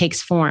that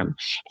takes form.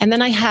 And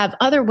then I have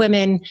other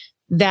women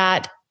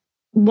that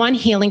want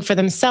healing for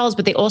themselves,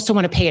 but they also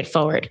want to pay it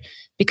forward,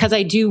 because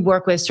I do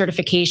work with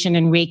certification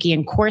and Reiki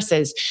and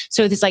courses.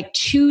 So there's like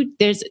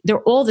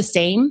they're all the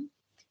same,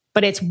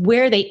 but it's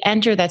where they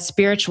enter that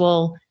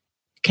spiritual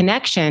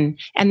connection.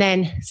 And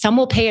then some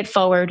will pay it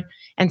forward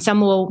and some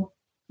will,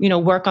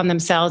 work on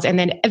themselves and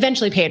then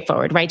eventually pay it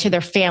forward, right, to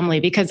their family.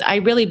 Because I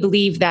really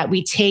believe that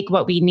we take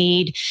what we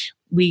need,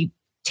 we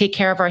take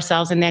care of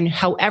ourselves, and then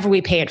however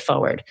we pay it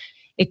forward.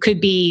 It could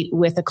be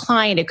with a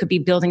client, it could be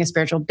building a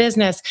spiritual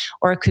business,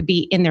 or it could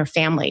be in their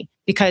family.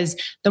 Because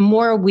the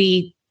more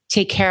we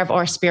take care of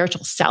our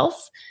spiritual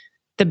self,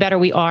 the better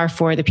we are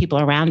for the people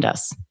around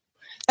us.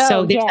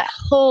 So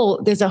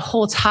there's a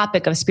whole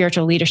topic of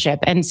spiritual leadership.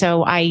 And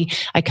so I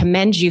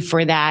commend you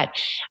for that.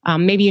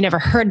 Maybe you never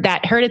heard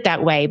it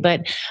that way,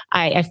 but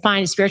I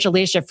find spiritual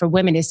leadership for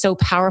women is so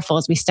powerful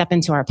as we step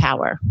into our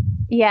power.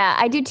 Yeah,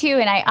 I do too.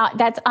 And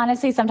that's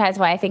honestly sometimes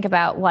why I think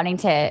about wanting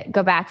to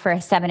go back for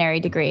a seminary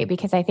degree,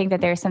 because I think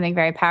that there's something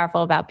very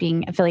powerful about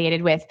being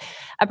affiliated with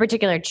a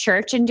particular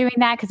church and doing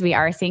that, because we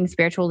are seeing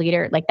spiritual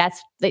leader. Like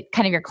that's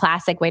kind of your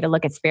classic way to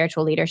look at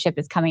spiritual leadership,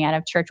 is coming out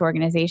of church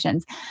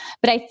organizations.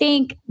 But I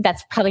think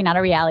that's probably not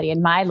a reality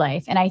in my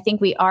life. And I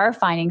think we are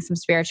finding some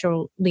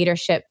spiritual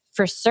leadership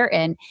for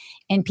certain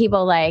in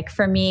people like,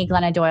 for me,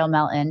 Glenna Doyle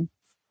Melton.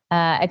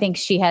 I think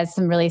she has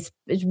some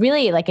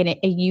really like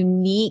a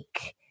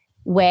unique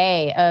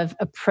way of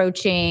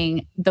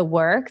approaching the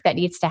work that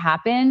needs to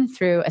happen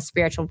through a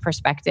spiritual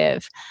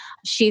perspective.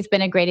 She's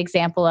been a great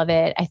example of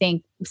it. I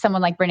think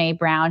someone like Brene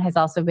Brown has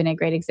also been a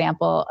great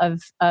example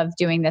of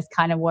doing this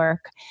kind of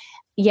work.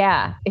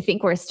 Yeah, I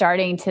think we're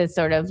starting to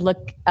sort of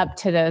look up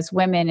to those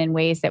women in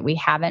ways that we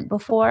haven't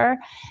before.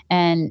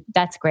 And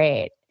that's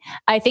great.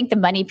 I think the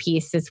money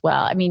piece as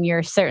well. I mean,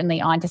 you're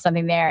certainly onto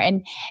something there.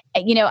 And,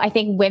 I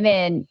think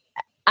women,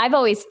 I've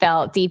always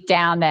felt deep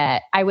down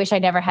that I wish I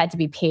never had to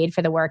be paid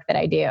for the work that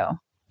I do.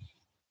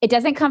 It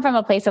doesn't come from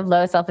a place of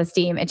low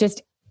self-esteem.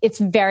 It's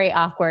very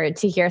awkward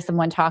to hear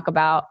someone talk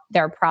about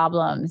their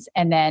problems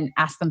and then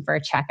ask them for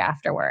a check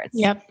afterwards.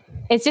 Yep.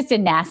 It's just a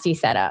nasty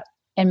setup,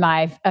 in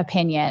my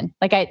opinion.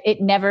 Like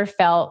it never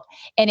felt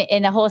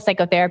in the whole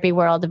psychotherapy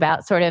world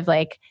about sort of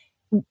like,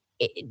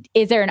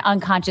 is there an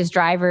unconscious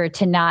driver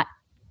to not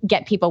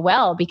get people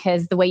well?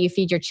 Because the way you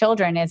feed your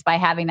children is by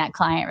having that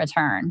client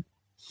return.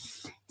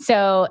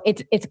 So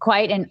it's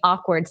quite an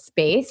awkward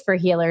space for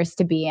healers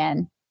to be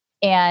in.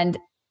 And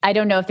I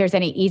don't know if there's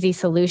any easy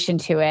solution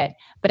to it,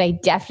 but I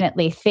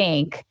definitely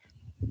think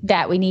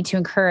that we need to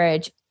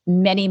encourage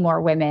many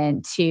more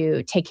women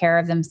to take care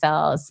of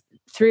themselves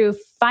through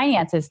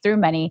finances, through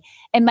money.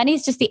 And money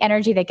is just the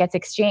energy that gets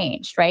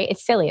exchanged, right?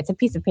 It's silly. It's a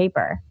piece of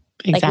paper.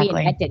 Exactly. Like we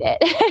invented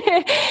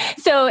it.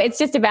 So it's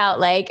just about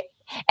like,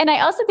 and I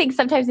also think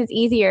sometimes it's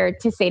easier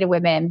to say to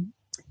women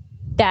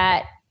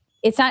that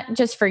it's not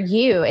just for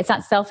you. It's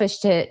not selfish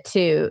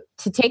to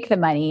take the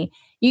money.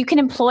 You can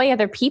employ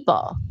other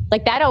people.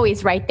 Like that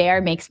always right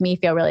there makes me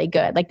feel really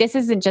good. Like this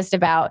isn't just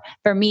about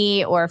for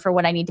me or for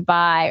what I need to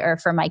buy or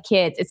for my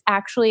kids. It's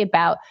actually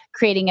about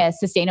creating a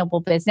sustainable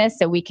business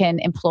so we can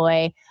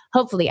employ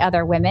hopefully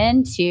other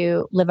women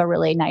to live a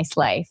really nice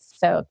life.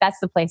 So that's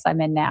the place I'm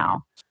in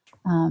now.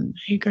 I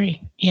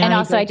agree. Yeah, and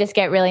also I just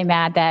get really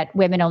mad that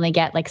women only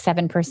get like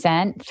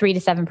 7%, 3 to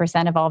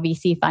 7% of all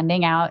VC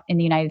funding out in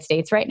the United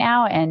States right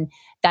now. And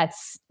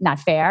that's not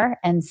fair.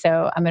 And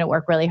so I'm going to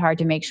work really hard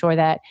to make sure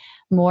that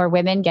more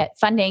women get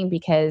funding,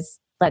 because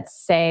let's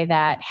say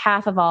that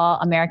half of all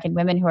American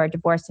women who are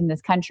divorced in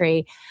this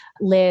country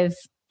live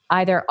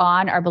either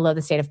on or below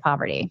the state of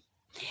poverty.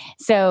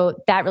 So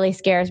that really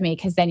scares me,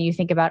 because then you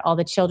think about all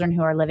the children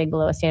who are living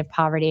below a state of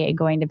poverty and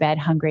going to bed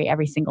hungry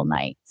every single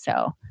night.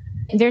 So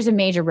there's a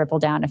major ripple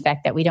down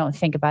effect that we don't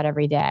think about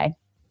every day.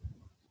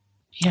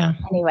 Yeah.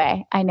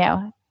 Anyway, I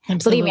know.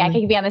 Absolutely. Believe me, I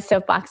could be on the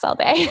soapbox all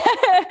day.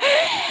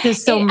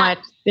 There's so much.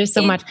 There's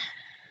so much.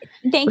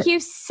 Thank you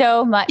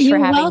so much for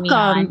having me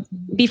on.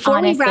 Before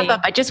Honestly. we wrap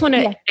up, I just want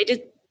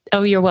to,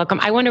 oh, you're welcome.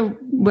 I want to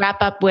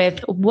wrap up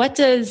with, what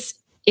does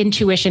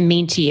intuition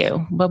mean to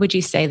you? What would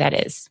you say that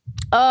is?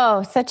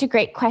 Oh, such a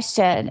great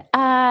question.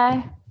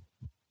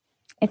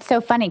 It's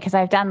so funny because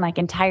I've done like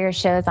entire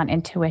shows on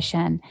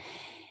intuition.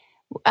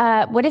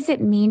 What does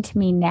it mean to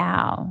me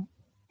now?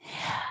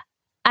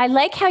 I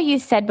like how you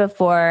said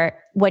before,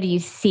 what do you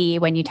see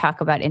when you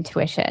talk about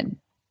intuition?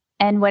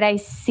 And what I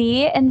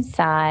see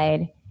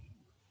inside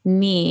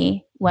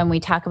me when we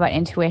talk about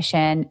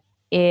intuition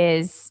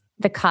is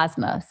the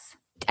cosmos.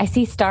 I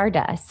see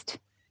stardust.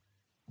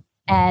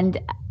 And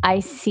I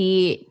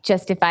see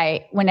just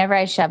whenever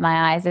I shut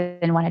my eyes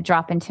and want to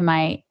drop into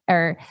I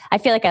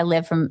feel like I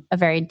live from a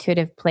very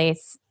intuitive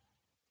place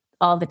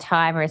all the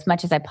time, or as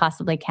much as I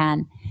possibly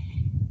can.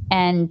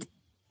 And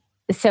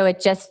so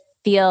it just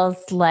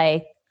feels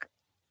like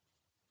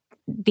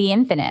the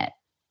infinite.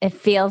 It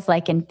feels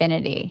like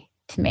infinity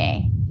to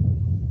me.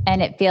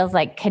 And it feels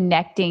like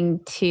connecting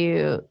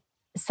to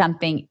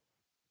something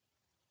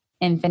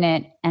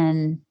infinite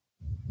and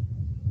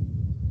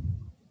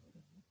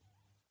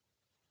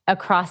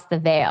across the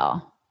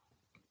veil.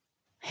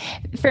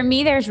 For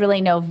me, there's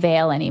really no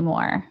veil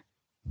anymore.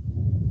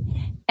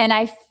 And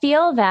I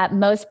feel that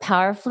most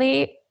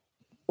powerfully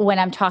when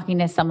I'm talking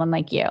to someone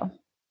like you.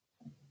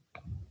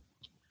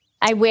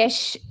 I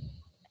wish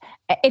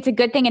it's a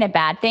good thing and a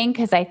bad thing,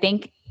 because I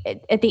think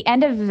at the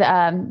end of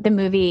the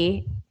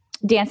movie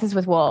Dances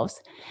with Wolves,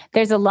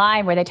 there's a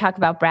line where they talk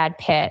about Brad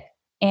Pitt,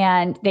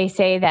 and they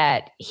say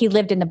that he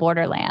lived in the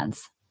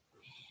borderlands.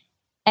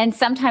 And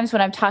sometimes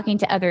when I'm talking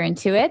to other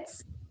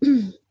intuits,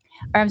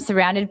 or I'm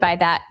surrounded by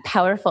that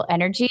powerful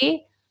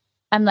energy,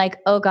 I'm like,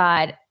 oh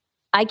God,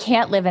 I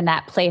can't live in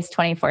that place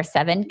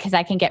 24/7, because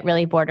I can get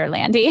really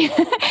borderlandy.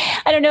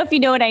 I don't know if you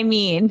know what I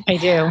mean. I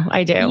do.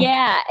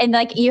 Yeah. And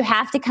like, you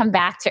have to come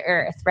back to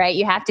earth, right?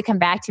 You have to come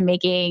back to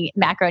making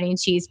macaroni and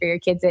cheese for your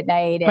kids at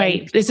night.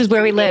 Right. This is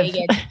where we live.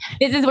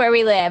 This is where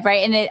we live,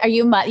 right? And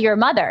you're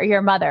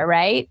a mother,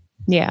 right?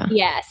 Yeah.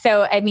 Yeah.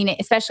 So, I mean,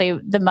 especially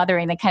the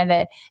mothering, the kind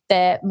of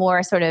the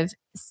more sort of,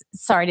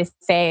 sorry to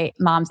say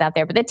moms out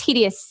there, but the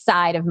tedious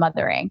side of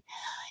mothering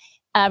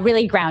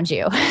really ground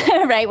you,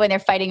 right? When they're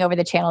fighting over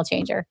the channel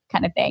changer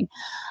kind of thing.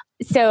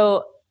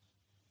 So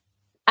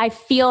I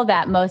feel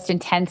that most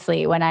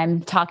intensely when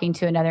I'm talking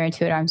to another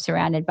intuitor, I'm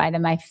surrounded by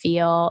them. I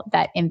feel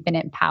that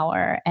infinite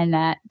power and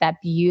that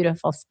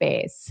beautiful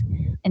space.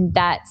 And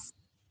that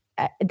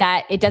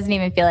it doesn't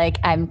even feel like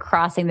I'm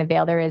crossing the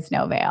veil. There is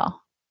no veil.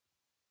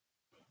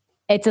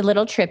 It's a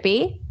little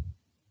trippy,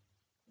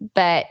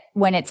 but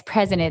when it's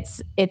present,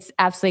 it's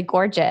absolutely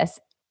gorgeous.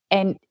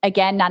 And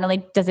again, not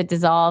only does it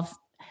dissolve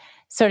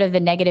sort of the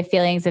negative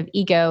feelings of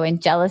ego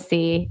and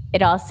jealousy,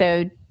 it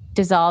also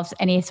dissolves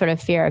any sort of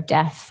fear of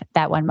death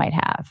that one might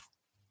have,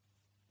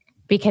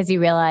 because you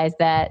realize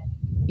that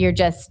you're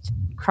just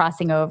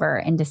crossing over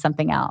into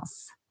something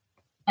else.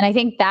 And I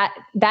think that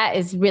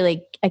is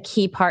really a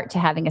key part to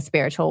having a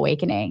spiritual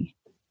awakening,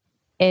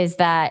 is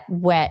that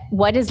what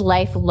does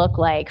life look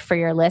like for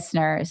your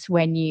listeners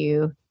when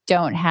you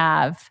don't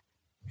have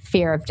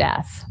fear of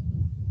death?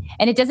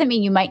 And it doesn't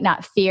mean you might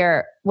not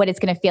fear what it's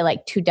going to feel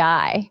like to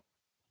die,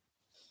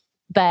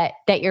 but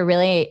that you're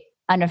really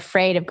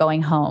unafraid of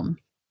going home.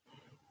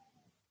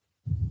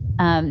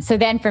 So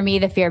then for me,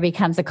 the fear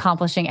becomes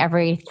accomplishing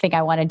everything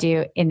I want to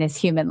do in this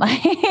human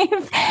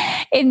life,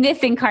 in this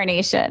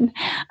incarnation.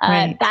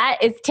 Right. That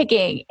is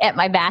ticking at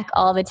my back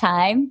all the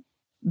time.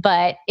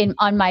 But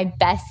on my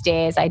best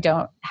days, I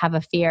don't have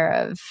a fear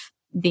of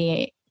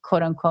the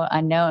quote unquote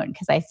unknown,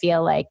 because I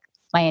feel like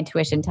my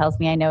intuition tells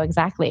me I know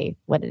exactly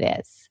what it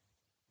is.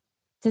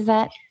 Does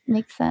that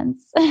make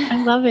sense?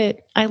 I love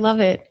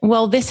it.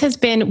 Well, this has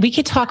been, we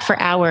could talk for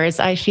hours.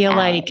 I feel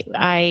like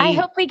I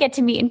hope we get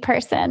to meet in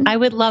person. I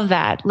would love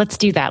that. Let's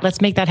do that. Let's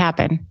make that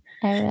happen.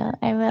 I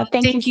will.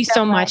 Thank you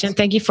so much. And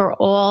thank you for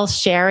all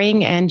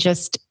sharing and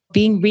just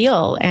being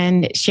real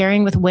and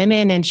sharing with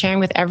women and sharing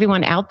with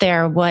everyone out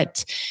there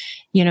what,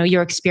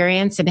 your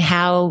experience and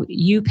how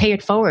you pay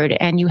it forward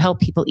and you help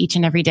people each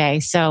and every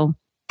day. So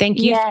thank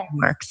you for your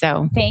work.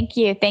 So thank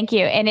you.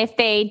 And if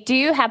they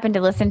do happen to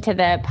listen to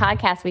the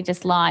podcast we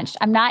just launched,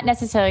 I'm not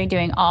necessarily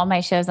doing all my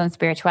shows on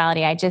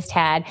spirituality. I just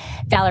had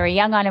Valerie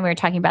Young on and we were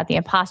talking about the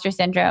imposter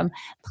syndrome.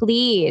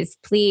 Please,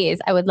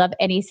 I would love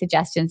any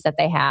suggestions that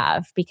they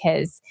have,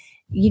 because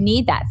you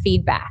need that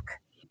feedback.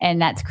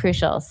 And that's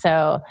crucial.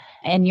 So,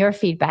 and your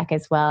feedback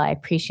as well. I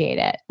appreciate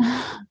it.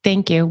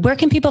 Thank you. Where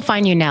can people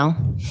find you, Nell?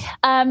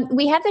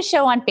 We have the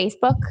show on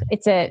Facebook.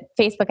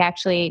 Facebook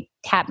actually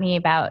tapped me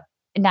about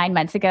 9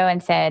 months ago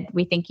and said,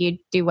 we think you'd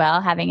do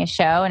well having a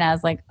show. And I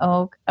was like,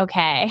 oh,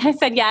 okay. I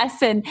said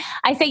yes. And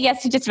I say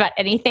yes to just about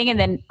anything. And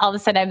then all of a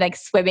sudden I'm like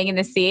swimming in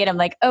the sea and I'm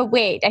like, oh,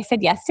 wait, I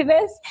said yes to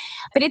this.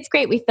 But it's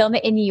great. We filmed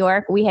it in New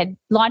York. We had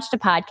launched a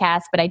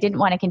podcast, but I didn't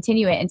want to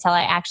continue it until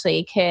I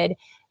actually could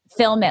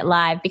film it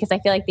live, because I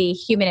feel like the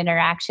human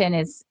interaction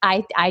is,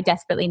 I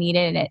desperately need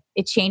it. And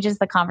it changes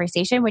the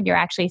conversation when you're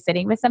actually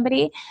sitting with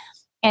somebody.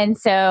 And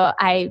so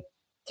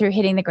through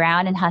hitting the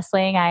ground and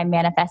hustling, I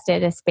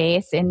manifested a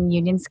space in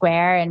Union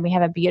Square, and we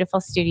have a beautiful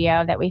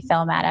studio that we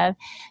film out of.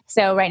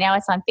 So right now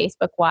it's on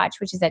Facebook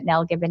Watch, which is at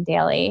Nell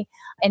Daly.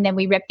 And then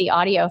we rip the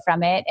audio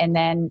from it, and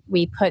then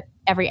we put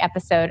every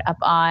episode up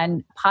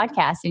on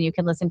podcast, and you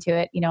can listen to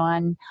it,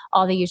 on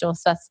all the usual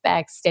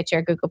suspects,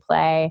 Stitcher, Google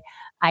Play,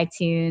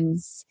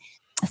 iTunes,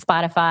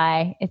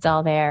 Spotify, it's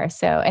all there.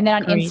 So, and then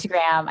on Great.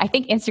 Instagram, I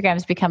think Instagram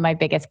has become my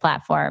biggest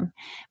platform,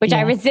 which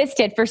I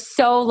resisted for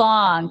so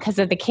long because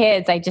of the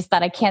kids. I just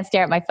thought I can't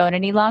stare at my phone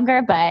any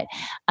longer, but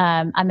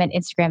I'm on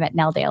Instagram at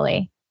Nell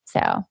Daly.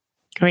 So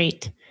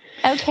great.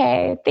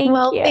 Okay. Thank you.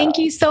 Well, thank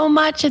you so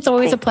much. It's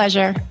always a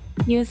pleasure.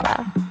 You as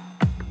well.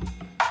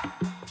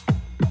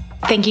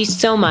 Thank you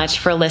so much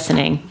for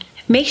listening.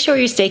 Make sure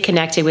you stay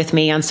connected with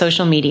me on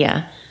social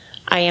media.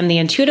 I am the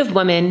Intuitive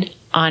Woman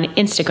on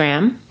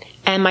Instagram,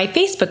 and my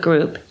Facebook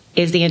group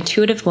is the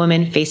Intuitive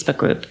Woman Facebook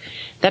group.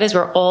 That is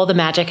where all the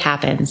magic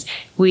happens.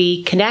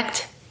 We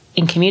connect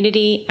in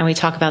community and we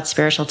talk about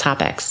spiritual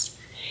topics.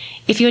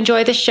 If you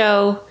enjoy the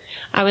show,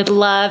 I would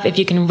love if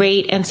you can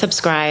rate and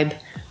subscribe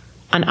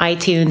on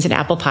iTunes and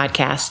Apple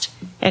Podcast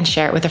and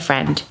share it with a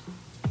friend.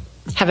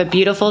 Have a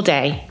beautiful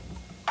day.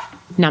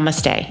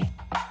 Namaste.